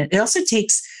mean it, I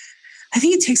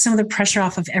think it takes some of the pressure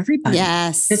off of everybody.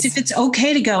 Yes. Because if it's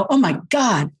okay to go, oh my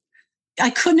God, I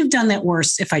couldn't have done that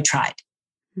worse if I tried.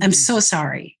 I'm so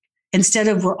sorry. Instead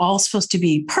of, we're all supposed to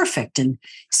be perfect and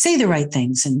say the right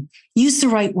things and use the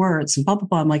right words and blah, blah,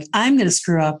 blah. I'm like, I'm going to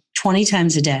screw up 20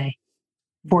 times a day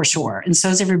for sure. And so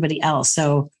is everybody else.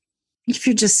 So if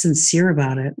you're just sincere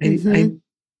about it, I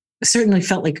certainly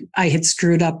felt like I had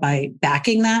screwed up by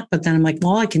backing that. But then I'm like,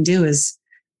 well, all I can do is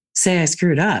say I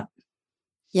screwed up.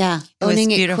 Yeah.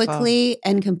 Owning it quickly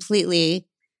and completely.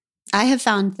 I have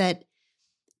found that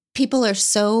people are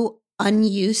so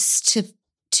unused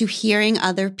to hearing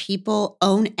other people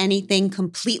own anything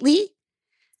completely,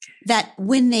 that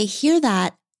when they hear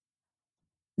that,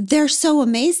 they're so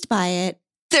amazed by it.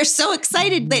 They're so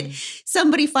excited that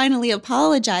somebody finally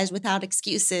apologized without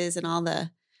excuses and all the,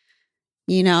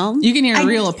 You can hear a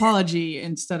real apology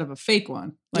instead of a fake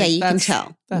one. Like, you can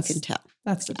tell. That's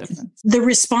the difference. The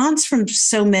response from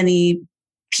so many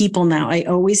people now, I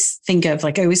always think of,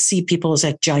 like, I always see people as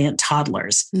like giant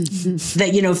toddlers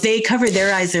that, if they cover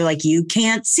their eyes, they're like, you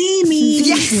can't see me.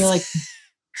 Yes. And you're like,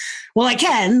 well, I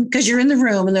can, because you're in the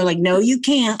room. And they're like, no, you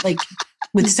can't. Like,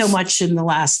 with so much in the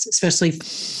last, especially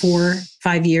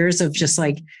 4-5 years of just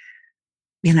like,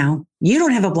 you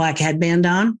don't have a black headband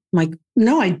on. I'm like,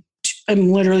 no, I'm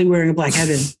literally wearing a black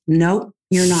headband. Nope,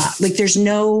 you're not. Like, there's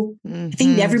no, I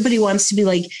think everybody wants to be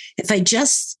like, if I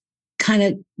just kind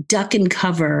of duck and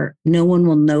cover, no one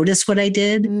will notice what I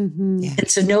did. Yeah. And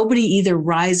so nobody either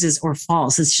rises or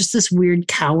falls. It's just this weird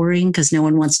cowering because no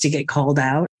one wants to get called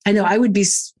out. I know I would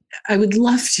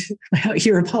love to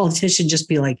hear a politician just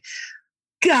be like,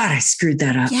 God, I screwed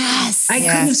that up. Yes. I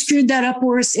couldn't have screwed that up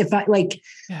worse if I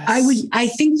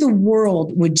think the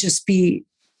world would just be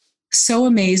so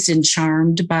amazed and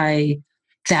charmed by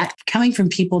that coming from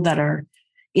people that are,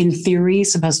 in theory,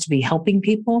 supposed to be helping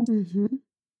people.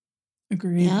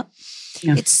 Agreed. Yep.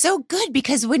 Yeah. It's so good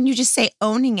because when you just say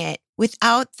owning it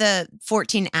without the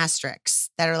 14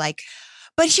 asterisks that are like,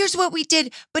 but here's what we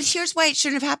did, but here's why it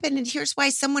shouldn't have happened, and here's why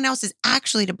someone else is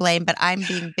actually to blame, but I'm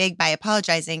being big by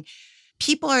apologizing.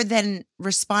 People are then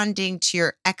responding to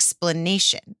your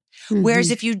explanation.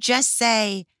 Whereas if you just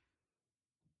say,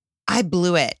 I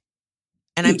blew it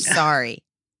and I'm sorry,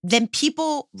 then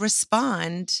people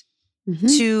respond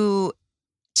to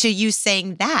you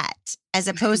saying that, as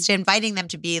opposed to inviting them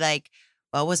to be like,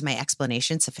 well, was my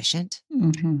explanation sufficient?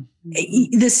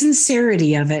 The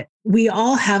sincerity of it. We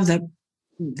all have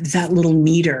that little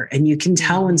meter, and you can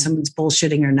tell when someone's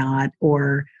bullshitting or not,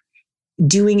 or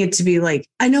doing it to be like,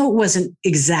 I know it wasn't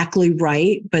exactly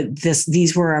right, but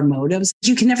these were our motives.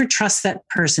 You can never trust that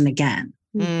person again.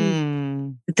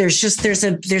 There's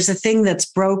a thing that's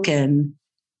broken,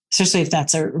 especially if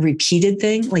that's a repeated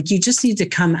thing. Like, you just need to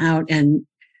come out and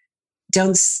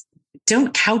don't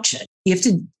couch it. You have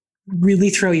to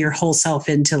really throw your whole self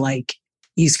into like,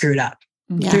 you screwed up.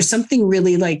 Yeah. There's something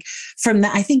really like from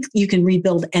that. I think you can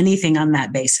rebuild anything on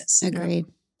that basis.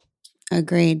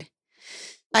 Agreed.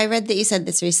 I read that you said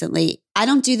this recently. I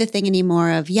don't do the thing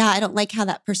anymore of, I don't like how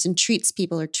that person treats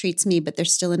people or treats me, but they're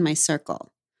still in my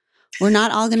circle. We're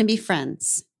not all going to be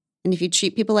friends. And if you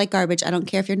treat people like garbage, I don't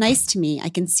care if you're nice to me. I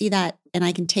can see that and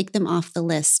I can take them off the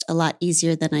list a lot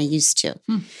easier than I used to.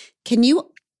 Can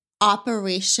you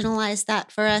operationalize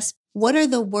that for us? What are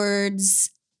the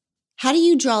words? How do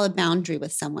you draw a boundary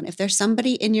with someone? If there's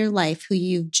somebody in your life who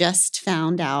you've just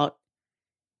found out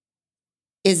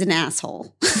is an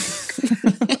asshole.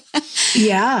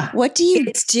 Yeah. What do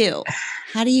you do?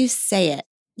 How do you say it?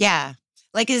 Yeah.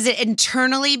 Like, is it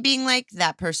internally being like,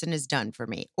 that person is done for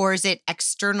me? Or is it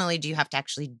externally, do you have to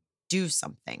actually do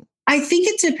something? I think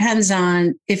it depends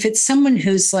on if it's someone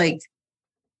who's like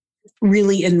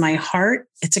really in my heart,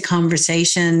 it's a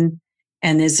conversation.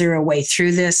 And is there a way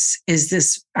through this?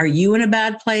 Are you in a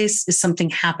bad place? Is something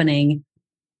happening?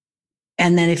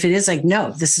 And then if it is like,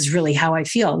 no, this is really how I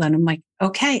feel, then I'm like,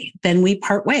 okay, then we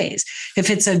part ways.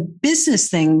 If it's a business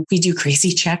thing, we do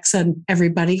crazy checks on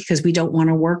everybody because we don't want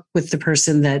to work with the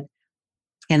person that,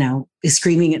 is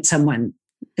screaming at someone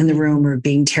in the room or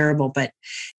being terrible. But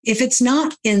if it's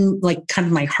not in like kind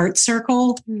of my heart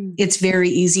circle, it's very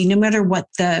easy, no matter what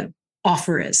the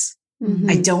offer is. Mm-hmm.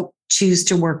 I don't choose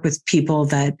to work with people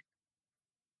that,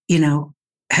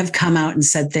 have come out and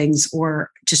said things or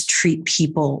just treat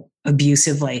people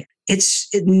abusively.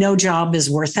 No job is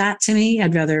worth that to me.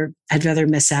 I'd rather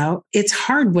miss out. It's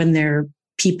hard when they're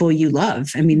people you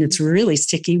love. I mean, it's really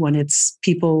sticky when it's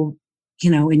people,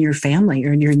 in your family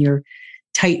or you're in your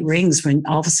tight rings, when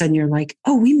all of a sudden you're like,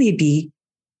 oh, we may be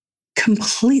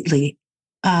completely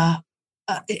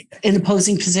in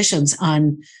opposing positions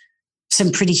on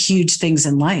some pretty huge things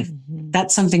in life. Mm-hmm.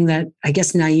 That's something that I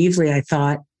guess naively I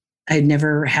thought I'd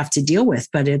never have to deal with,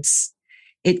 but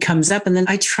it comes up. And then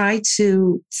I try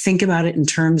to think about it in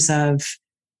terms of,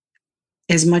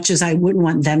 as much as I wouldn't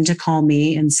want them to call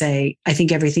me and say, I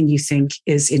think everything you think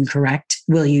is incorrect.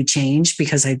 Will you change?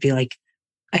 Because I'd be like,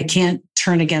 I can't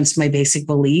turn against my basic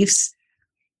beliefs.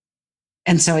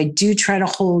 And so I do try to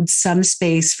hold some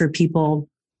space for people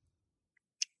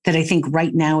that I think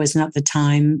right now is not the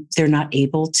time. They're not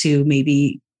able to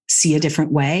maybe see a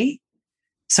different way.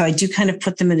 So I do kind of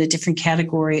put them in a different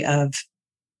category of,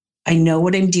 I know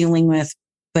what I'm dealing with,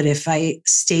 but if I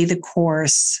stay the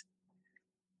course,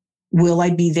 will I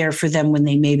be there for them when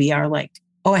they maybe are like,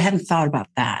 oh, I hadn't thought about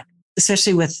that.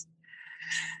 Especially with,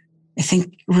 I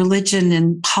think, religion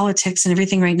and politics and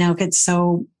everything right now gets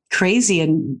so crazy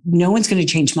and no one's going to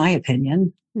change my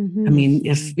opinion. Mm-hmm. I mean,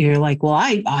 if you're like, well,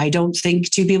 I don't think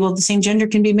two people of the same gender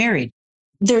can be married.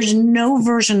 There's no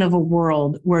version of a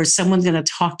world where someone's going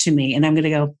to talk to me and I'm going to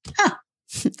go,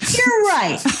 you're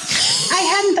right.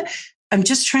 I'm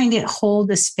just trying to hold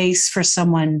a space for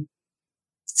someone.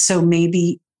 So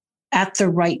maybe at the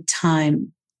right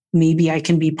time, maybe I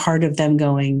can be part of them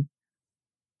going,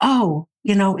 oh,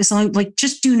 as long like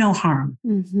just do no harm.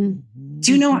 Mm-hmm.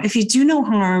 If you do no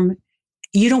harm,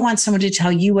 you don't want someone to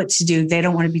tell you what to do. They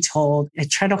don't want to be told. I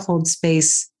try to hold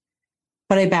space,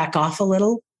 but I back off a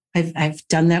little. I've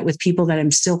done that with people that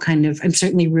I'm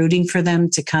certainly rooting for them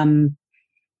to come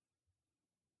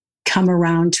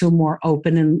around to a more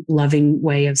open and loving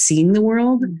way of seeing the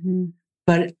world. Mm-hmm.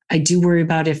 But I do worry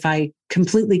about if I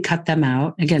completely cut them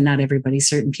out, again, not everybody,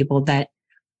 certain people, that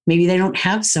maybe they don't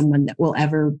have someone that will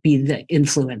ever be the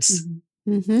influence.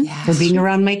 Mm-hmm. Yeah. Or being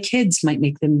around my kids might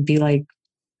make them be like,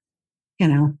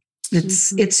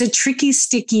 it's a tricky,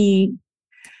 sticky,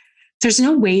 there's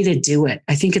no way to do it.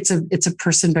 I think it's a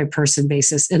person by person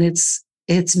basis, and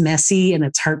it's messy and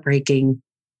it's heartbreaking.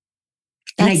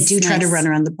 And I do try to run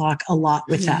around the block a lot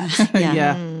with that.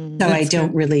 Yeah. So I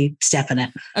don't really step in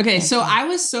it. Okay. So I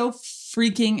was so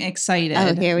freaking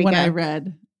excited when I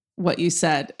read what you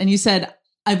said. And you said,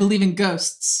 I believe in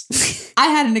ghosts. I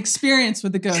had an experience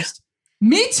with a ghost.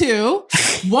 Me too.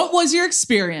 What was your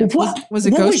experience? Was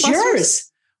it Ghostbusters? What was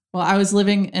yours? Well, I was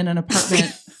living in an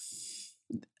apartment.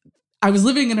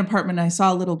 And I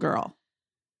saw a little girl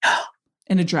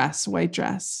in a white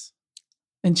dress.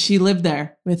 And she lived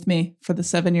there with me for the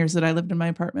 7 years that I lived in my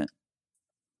apartment.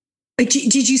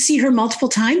 Did you see her multiple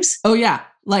times? Oh, yeah.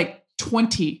 Like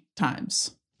 20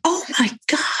 times. Oh, my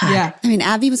God. Yeah. I mean,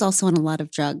 Abby was also on a lot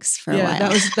of drugs for a while.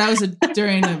 That was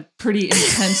during a pretty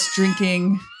intense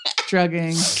drugging.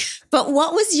 But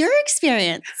what was your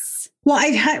experience? Well,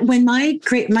 when my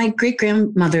great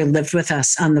grandmother lived with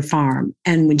us on the farm,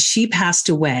 and when she passed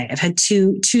away, I've had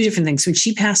two different things. When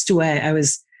she passed away, I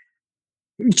was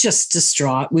just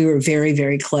distraught. We were very,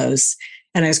 very close,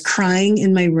 and I was crying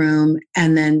in my room.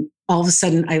 And then all of a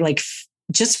sudden, I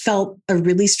just felt a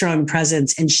really strong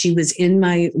presence, and she was in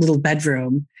my little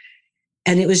bedroom,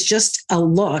 and it was just a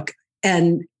look,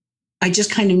 and I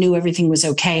just kind of knew everything was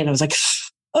okay, and I was like,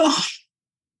 oh.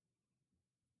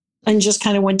 And just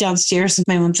kind of went downstairs, and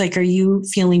my mom's like, are you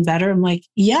feeling better? I'm like,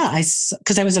 yeah,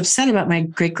 because I was upset about my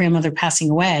great grandmother passing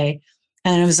away.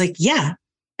 And I was like, yeah,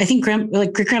 I think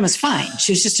great grandma's fine.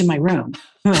 She was just in my room.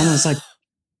 And I was like,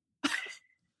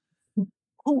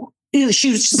 oh,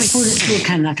 she was just like, we're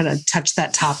kind of not going to touch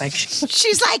that topic.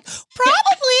 She's like,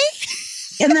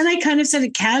 probably. And then I kind of said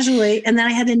it casually. And then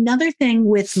I had another thing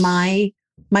with my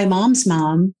mom's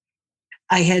mom.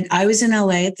 I was in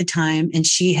LA at the time, and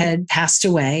she had passed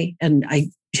away, and I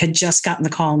had just gotten the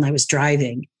call, and I was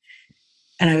driving,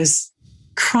 and I was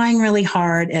crying really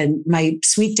hard. And my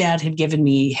sweet dad had given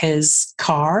me his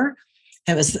car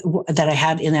that I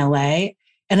had in LA,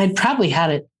 and I'd probably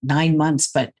had it 9 months,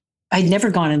 but I'd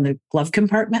never gone in the glove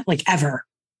compartment, like ever.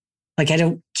 Like I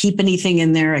don't keep anything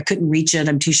in there. I couldn't reach it.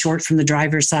 I'm too short from the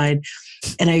driver's side.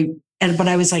 But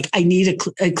I was like, I need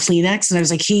a Kleenex. And I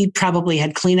was like, he probably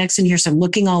had Kleenex in here. So I'm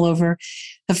looking all over.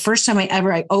 The first time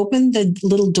I opened the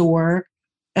little door,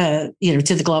 to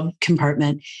the glove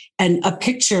compartment, and a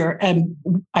picture,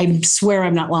 I swear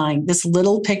I'm not lying, this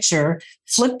little picture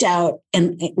flipped out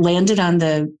and it landed on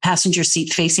the passenger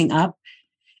seat facing up.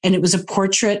 And it was a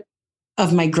portrait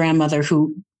of my grandmother,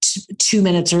 who 2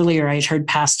 minutes earlier I had heard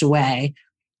passed away,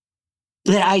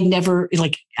 that I never,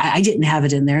 I didn't have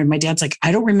it in there. And my dad's like,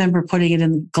 I don't remember putting it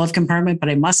in the glove compartment, but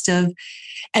I must have.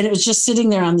 And it was just sitting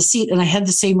there on the seat. And I had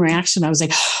the same reaction. I was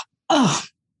like, oh.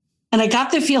 And I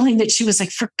got the feeling that she was like,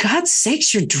 for God's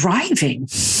sakes, you're driving.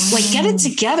 Like, get it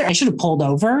together. I should have pulled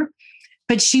over.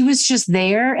 But she was just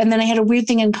there. And then I had a weird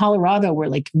thing in Colorado where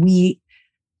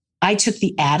I took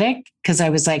the attic because I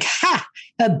was like,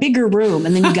 a bigger room.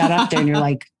 And then you got up there and you're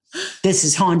like, this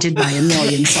is haunted by a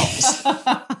million souls.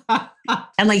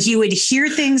 And you would hear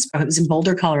things. It was in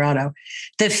Boulder, Colorado.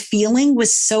 The feeling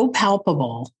was so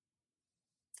palpable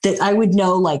that I would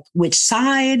know which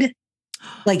side.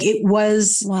 It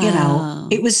was, wow.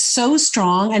 It was so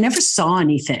strong. I never saw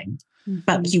anything,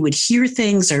 but you would hear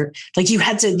things, or you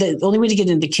had to, the only way to get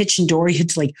in the kitchen door, you had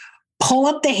to pull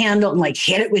up the handle and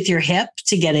hit it with your hip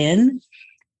to get in.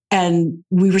 And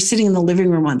we were sitting in the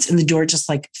living room once, and the door just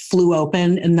flew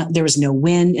open, and there was no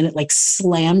wind, and it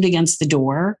slammed against the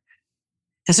door.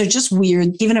 And so just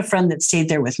weird. Even a friend that stayed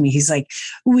there with me, he's like,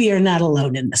 we are not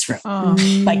alone in this room,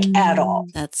 at all.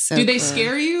 That's so Do they cool.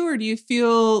 scare you, or do you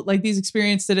feel these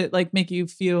experiences, did it make you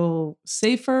feel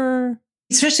safer?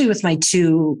 Especially with my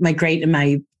great and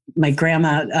my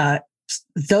grandma,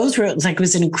 those were it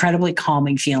was an incredibly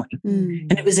calming feeling.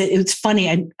 And it was funny.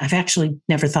 I've actually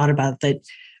never thought about that.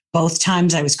 Both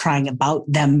times I was crying about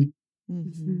them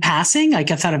passing. I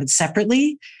thought of it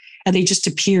separately, and they just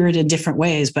appeared in different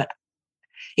ways. But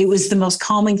it was the most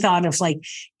calming thought of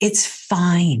it's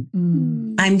fine.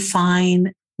 I'm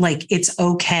fine. It's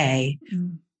okay.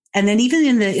 And then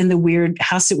even in the weird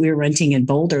house that we were renting in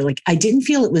Boulder, I didn't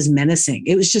feel it was menacing.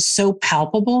 It was just so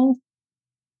palpable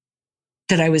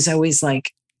that I was always well,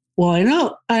 I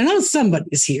know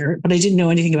somebody's here, but I didn't know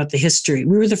anything about the history.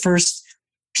 We were the first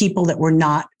people that were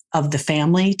not of the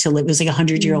family to live. It was a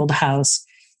 100-year-old house,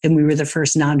 and we were the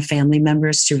first non-family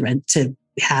members to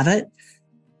have it.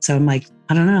 So I'm I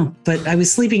don't know, but I was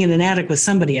sleeping in an attic with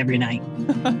somebody every night.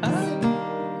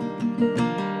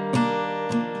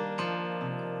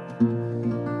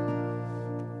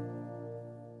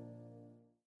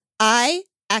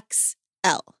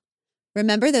 IXL.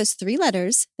 Remember those 3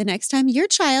 letters the next time your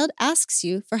child asks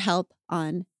you for help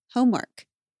on homework.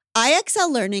 IXL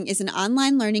Learning is an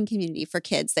online learning community for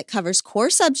kids that covers core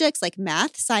subjects like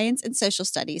math, science, and social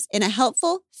studies in a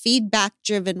helpful,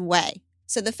 feedback-driven way.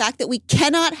 So the fact that we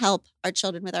cannot help our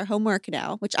children with our homework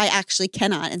now, which I actually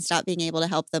cannot and stopped being able to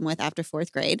help them with after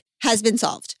 4th grade, has been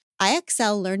solved.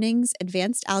 IXL Learning's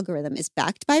advanced algorithm is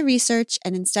backed by research,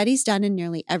 and in studies done in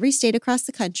nearly every state across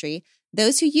the country,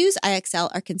 those who use IXL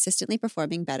are consistently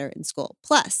performing better in school.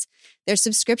 Plus, their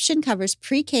subscription covers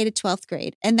pre-K to 12th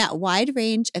grade, and that wide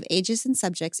range of ages and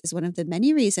subjects is one of the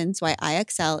many reasons why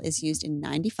IXL is used in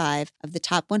 95 of the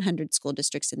top 100 school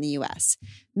districts in the U.S.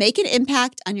 Make an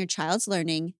impact on your child's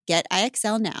learning. Get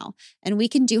IXL now, and We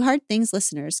Can Do Hard Things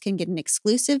listeners can get an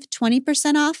exclusive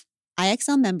 20% off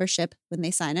IXL membership when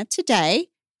they sign up today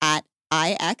at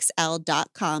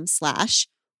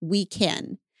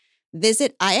IXL.com/wecan.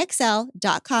 Visit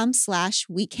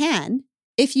IXL.com/wecan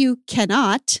if you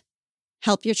cannot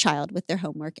help your child with their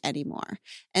homework anymore.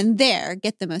 And there,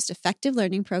 get the most effective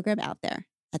learning program out there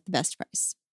at the best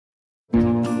price.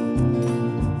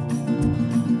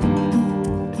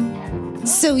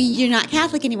 So you're not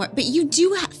Catholic anymore, but you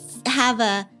do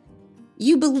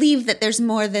you believe that there's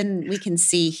more than we can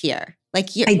see here.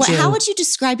 How would you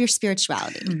describe your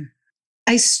spirituality?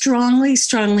 I strongly,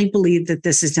 strongly believe that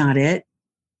this is not it.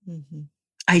 Mm-hmm.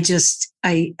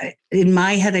 I in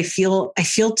my head, I feel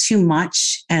too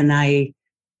much, and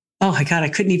oh my God, I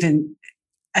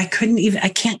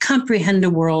can't comprehend a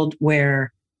world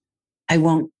where I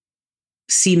won't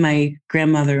see my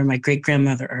grandmother or my great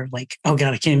grandmother, or oh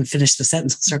God, I can't even finish the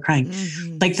sentence. I'll start crying.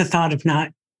 Mm-hmm. The thought of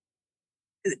that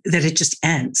it just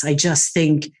ends. I just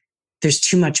think there's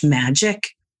too much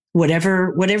magic.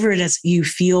 Whatever it is you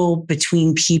feel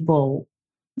between people,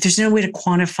 there's no way to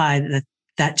quantify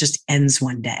that just ends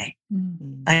one day.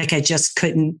 Like I just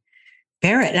couldn't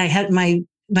bear it. I had my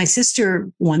sister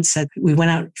once said, we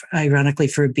went out ironically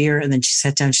for a beer, and then she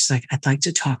sat down. She's like, I'd like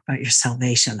to talk about your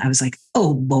salvation. I was like,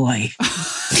 oh boy.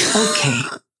 Okay.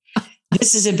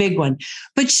 This is a big one.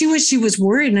 But she was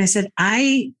worried. And I said,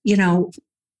 I don't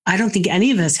think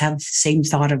any of us have the same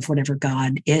thought of whatever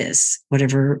God is,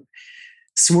 whatever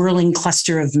swirling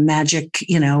cluster of magic,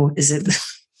 is it?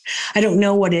 I don't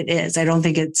know what it is. I don't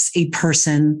think it's a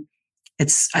person.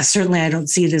 It's certainly, I don't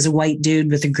see it as a white dude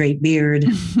with a great beard.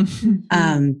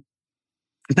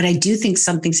 But I do think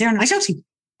something's there. And I don't see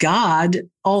God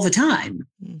all the time,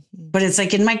 but it's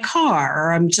like in my car,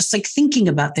 or I'm just like thinking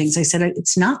about things. I said,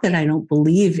 it's not that I don't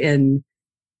believe in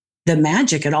the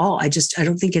magic at all. I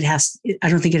don't think it has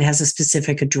a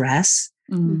specific address.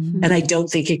 And I don't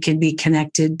think it can be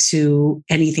connected to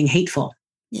anything hateful.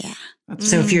 Yeah.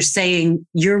 So if you're saying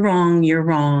you're wrong,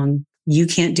 you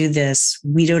can't do this,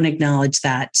 we don't acknowledge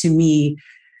that. To me,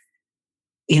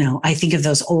 I think of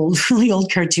those really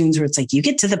old cartoons where it's like, you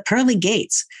get to the pearly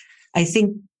gates. I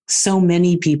think so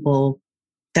many people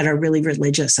that are really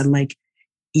religious, I'm like,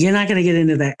 you're not going to get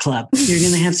into that club. You're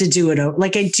going to have to do it over.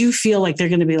 Like, I do feel like they're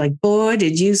going to be like, boy,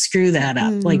 did you screw that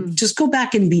up? Like, just go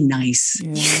back and be nice.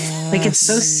 Yes. Like, it's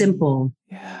so simple.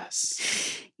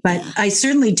 Yes. But I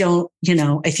certainly don't,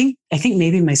 I think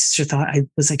maybe my sister thought I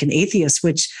was like an atheist,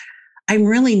 which I'm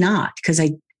really not, because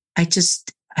I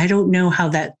don't know how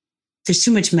that, there's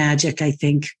too much magic, I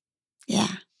think. Yeah.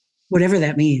 Whatever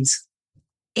that means.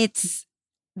 It's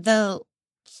the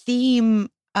theme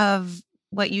of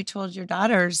what you told your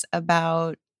daughters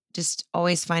about just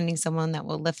always finding someone that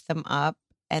will lift them up,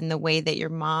 and the way that your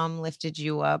mom lifted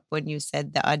you up when you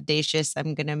said the audacious,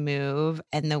 I'm going to move,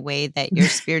 and the way that your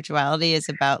spirituality is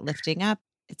about lifting up.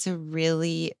 It's a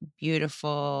really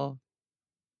beautiful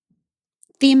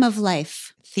theme of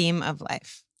life. It's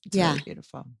really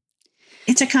beautiful.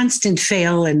 It's a constant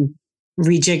fail and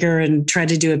rejigger and try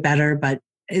to do it better, but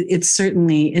it's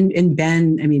certainly, and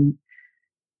Ben,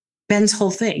 Ben's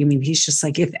whole thing. He's just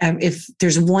like, if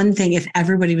there's one thing, if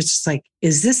everybody was just like,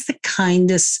 is this the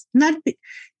kindest, not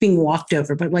being walked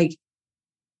over, but like,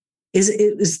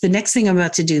 is the next thing I'm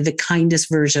about to do the kindest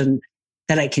version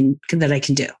that I can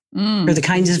do, or the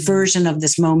kindest version of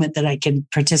this moment that I can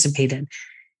participate in?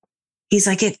 He's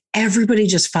like, if everybody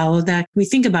just followed that, we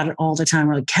think about it all the time.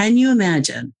 We're like, can you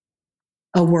imagine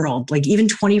a world, like even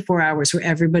 24 hours, where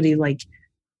everybody like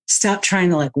stop trying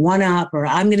to like one up, or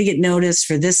I'm going to get noticed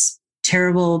for this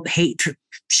terrible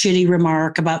shitty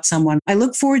remark about someone. I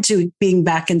look forward to being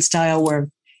back in style where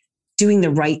doing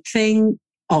the right thing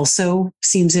also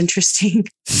seems interesting.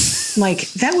 Like,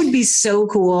 that would be so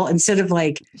cool. Instead of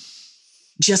like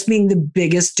just being the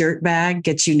biggest dirtbag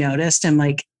gets you noticed. I'm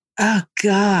like, oh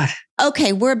God.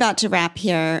 Okay, we're about to wrap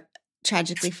here,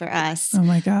 tragically for us. Oh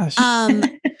my gosh.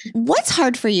 What's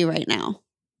hard for you right now?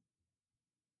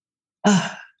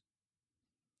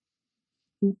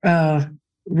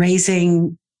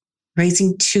 Raising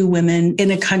two women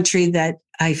in a country that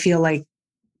I feel like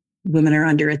women are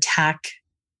under attack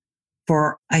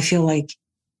for. I feel like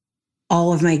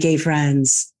all of my gay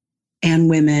friends and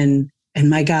women, and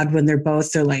my God, when they're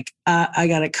like, I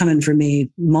got it coming for me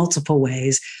multiple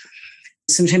ways.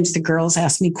 Sometimes the girls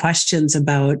ask me questions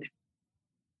about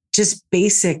just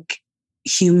basic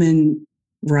human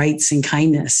rights and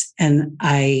kindness. And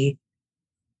I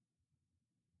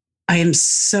am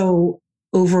so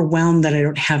overwhelmed that I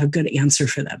don't have a good answer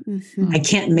for them. I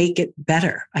can't make it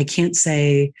better. I can't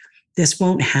say, this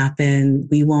won't happen.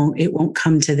 It won't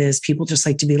come to this. People just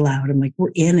like to be loud. I'm like,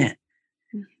 we're in it.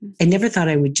 I never thought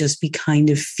I would just be kind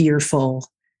of fearful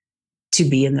to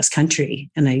be in this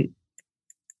country. And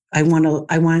I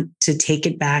want to take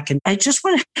it back. And I just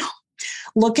want to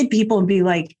look at people and be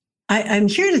like, I'm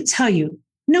here to tell you,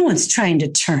 no one's trying to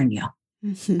turn you.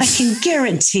 I can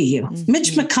guarantee you,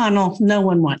 Mitch McConnell, no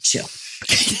one wants you.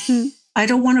 I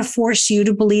don't want to force you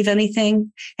to believe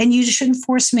anything, and you shouldn't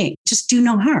force me. Just do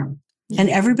no harm. And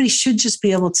everybody should just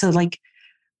be able to like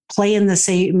play in the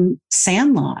same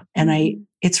sandlot. And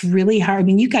it's really hard.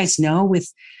 You guys know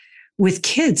with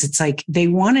kids, it's like they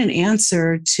want an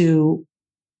answer to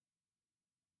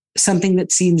something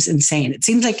that seems insane. It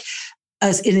seems like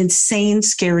an insane,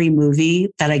 scary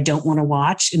movie that I don't want to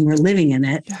watch, and we're living in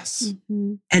it. Yes.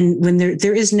 And when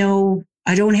there is no,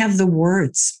 I don't have the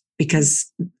words,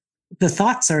 because the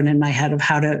thoughts aren't in my head of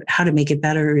how to make it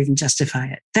better or even justify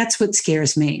it. That's what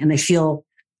scares me. And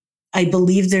I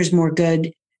believe there's more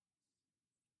good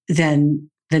than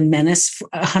menace,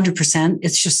 100%.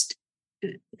 It's just,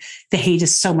 the hate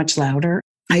is so much louder.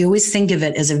 I always think of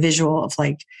it as a visual of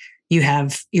like,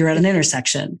 you're at an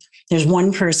intersection. There's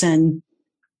one person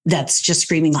that's just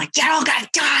screaming like, you're all gonna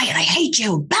die and I hate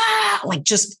you. Bah! Like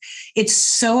just, it's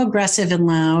so aggressive and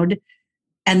loud.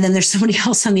 And then there's somebody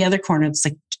else on the other corner. It's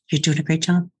like, you're doing a great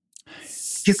job.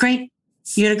 You're great.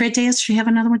 You had a great day yesterday. You have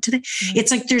another one today. Mm-hmm. It's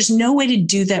like, there's no way to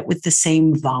do that with the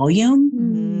same volume.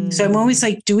 Mm-hmm. So I'm always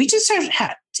like, do we just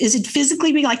is it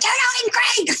physically being like, you're doing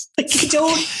great? Like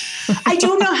I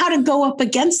don't know how to go up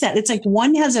against that. It's like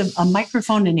one has a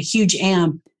microphone and a huge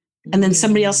amp. And then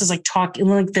somebody else is like talking,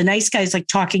 like the nice guy's like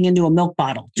talking into a milk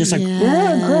bottle, just like,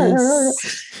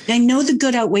 I know the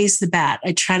good outweighs the bad.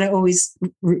 I try to always,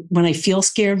 when I feel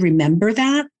scared, remember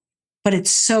that, but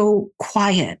it's so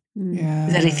quiet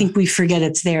that I think we forget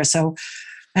it's there. So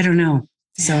I don't know.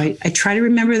 So I try to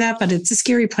remember that, but it's a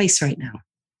scary place right now.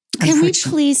 Can we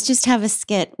please just have a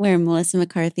skit where Melissa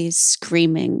McCarthy is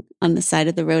screaming on the side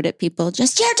of the road at people,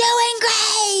 just, you're doing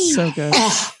great. So good.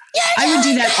 Oh, I would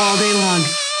do that all day long.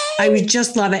 I would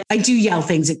just love it. I do yell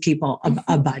things at people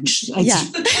a bunch. I'm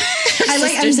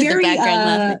very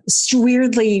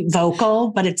weirdly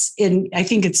vocal, but I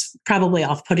think it's probably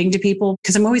off-putting to people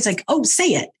because I'm always like, oh, say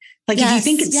it. Like if you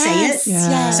think it's say it.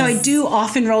 Yes. So I do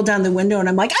often roll down the window and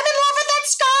I'm like, I'm in love with that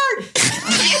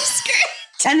skirt.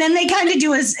 And then they kind of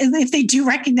do as if they do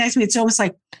recognize me, it's almost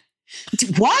like,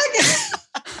 what?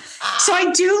 So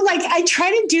I try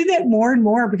to do that more and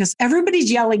more because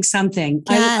everybody's yelling something.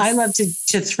 Yes. I love to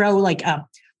throw like a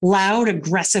loud,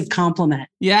 aggressive compliment.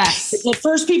 Yes. The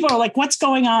first people are like, what's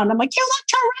going on? I'm like, you look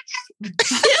terrific.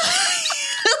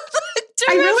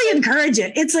 I really encourage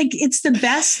it. It's like, it's the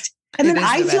best. And then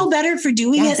I feel better for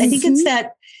doing it. I think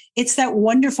it's that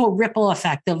wonderful ripple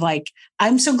effect of like,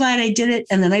 I'm so glad I did it.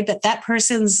 And then I bet that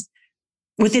person's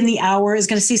within the hour is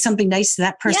going to say something nice to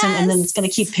that person. Yes. And then it's going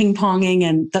to keep ping ponging.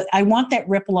 And I want that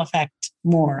ripple effect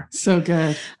more. So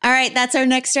good. All right. That's our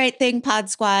next right thing, Pod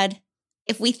Squad.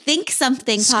 If we think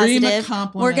something positive,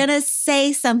 we're going to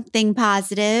say something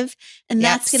positive, and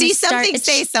that's going to start.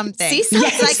 Say something. See something.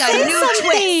 Yes, like a new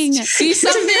twist. See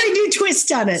something. It's a very new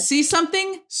twist on it. See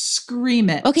something, scream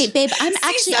it. Okay, babe, I'm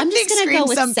just going to go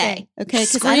with something. Say. Okay,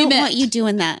 because I don't want you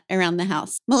doing that around the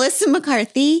house. Melissa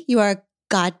McCarthy, you are a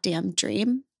goddamn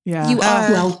dream. Yeah. You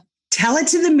are. Well, tell it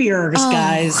to the mirrors,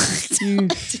 guys.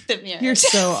 You're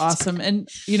so awesome. And,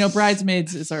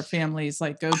 Bridesmaids is our family's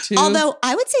like go-to. Although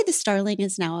I would say the Starling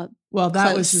is now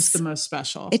that was just the most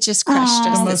special. It just crushed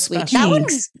us this week. That one,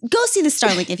 go see the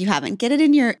Starling if you haven't. Get it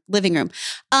in your living room.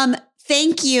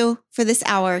 Thank you for this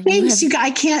hour. Thanks, you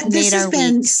guys. This has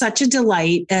been such a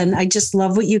delight. And I just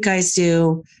love what you guys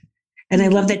do. And I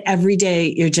love that every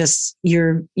day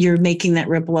you're making that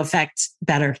ripple effect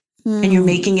better. And you're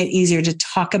making it easier to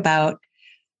talk about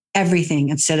everything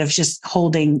instead of just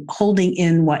holding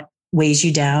in what weighs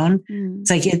you down.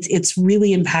 It's like, it's really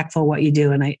impactful what you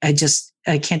do. And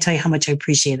I can't tell you how much I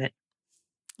appreciate it.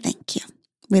 Thank you.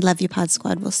 We love you, Pod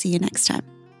Squad. We'll see you next time.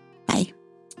 Bye.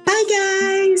 Bye,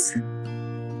 guys.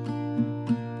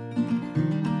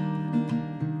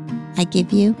 I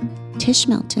give you Tish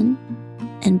Melton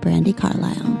and Brandy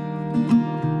Carlisle.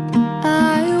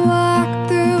 I walked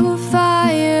through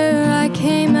fire, I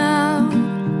came out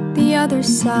the other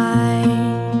side.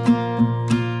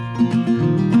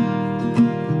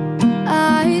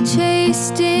 I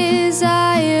chased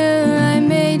desire, I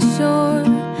made sure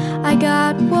I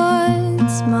got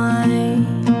what's mine.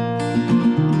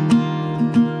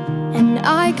 And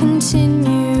I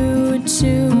continue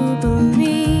to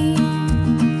believe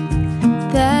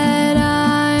that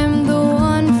I'm the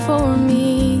one for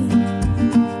me.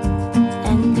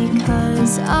 And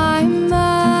because I'm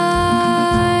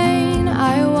mine,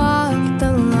 I walk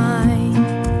the line.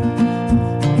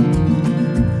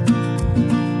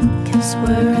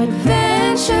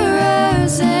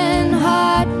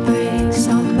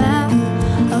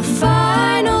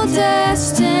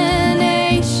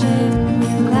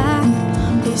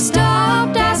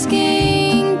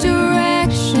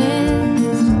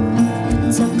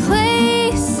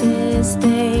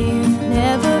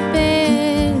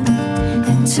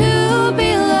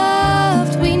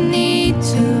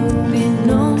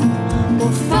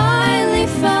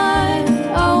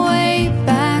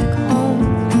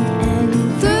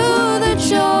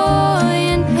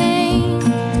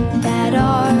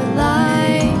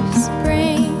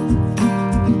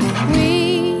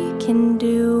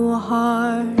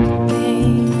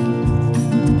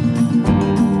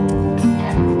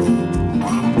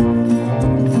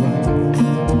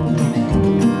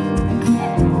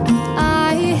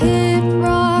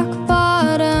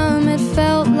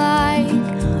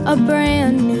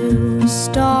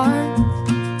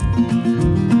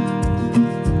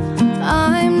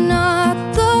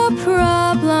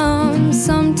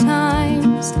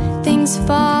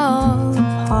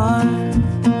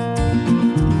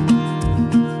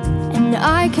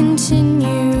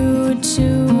 you to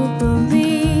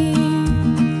believe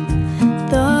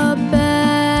the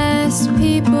best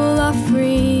people are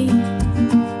free.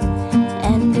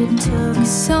 And it took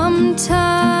some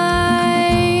time,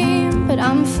 but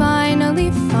I'm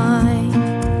finally fine.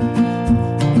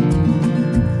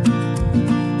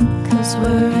 'Cause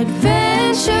we're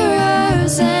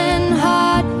adventurers and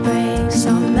heartbreaks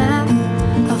on map,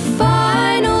 a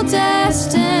final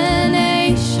destination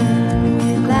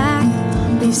we lack.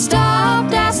 We've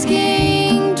stopped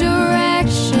asking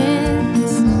directions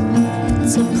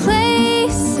to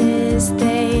places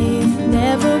they've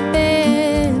never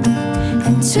been.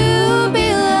 And to be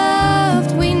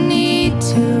loved, we need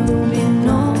to be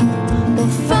known.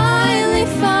 We'll finally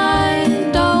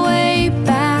find our way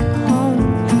back home.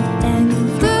 And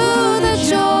through the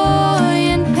joy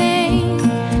and pain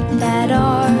that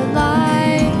our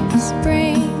lives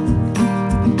bring,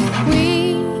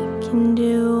 we can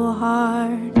do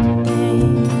hard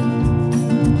things.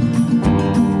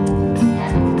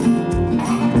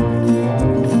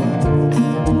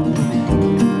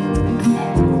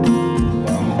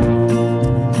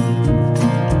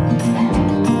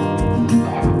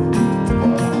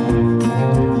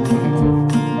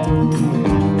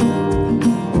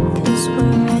 Cause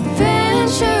we're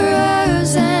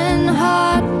adventurers and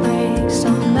heartbreaks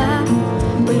on that.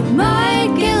 We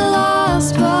might get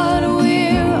lost, but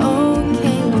we're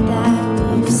okay with that.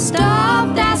 We've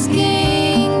stopped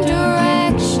asking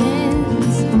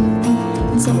directions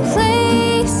to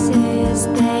places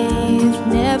they've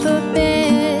never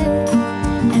been.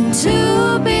 And to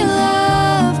be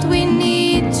loved, we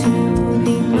need to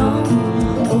be known.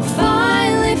 We'll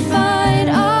finally find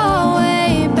our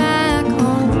way back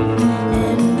home.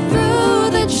 And through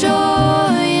the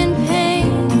joy and pain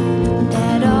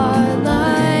that our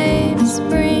lives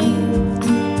bring,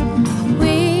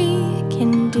 we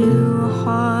can do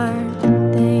hard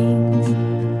things.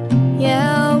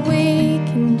 Yeah, we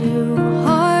can do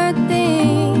hard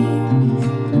things.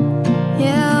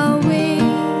 Yeah, we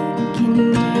can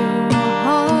do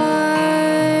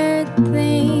hard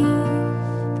things.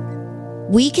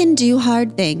 We Can Do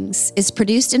Hard Things is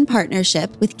produced in partnership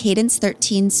with Cadence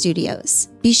 13 Studios.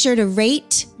 Be sure to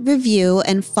rate, review,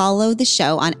 and follow the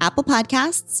show on Apple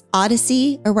Podcasts,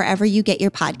 Odyssey, or wherever you get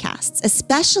your podcasts.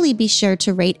 Especially be sure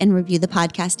to rate and review the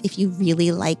podcast if you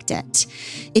really liked it.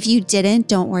 If you didn't,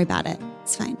 don't worry about it.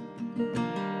 It's fine.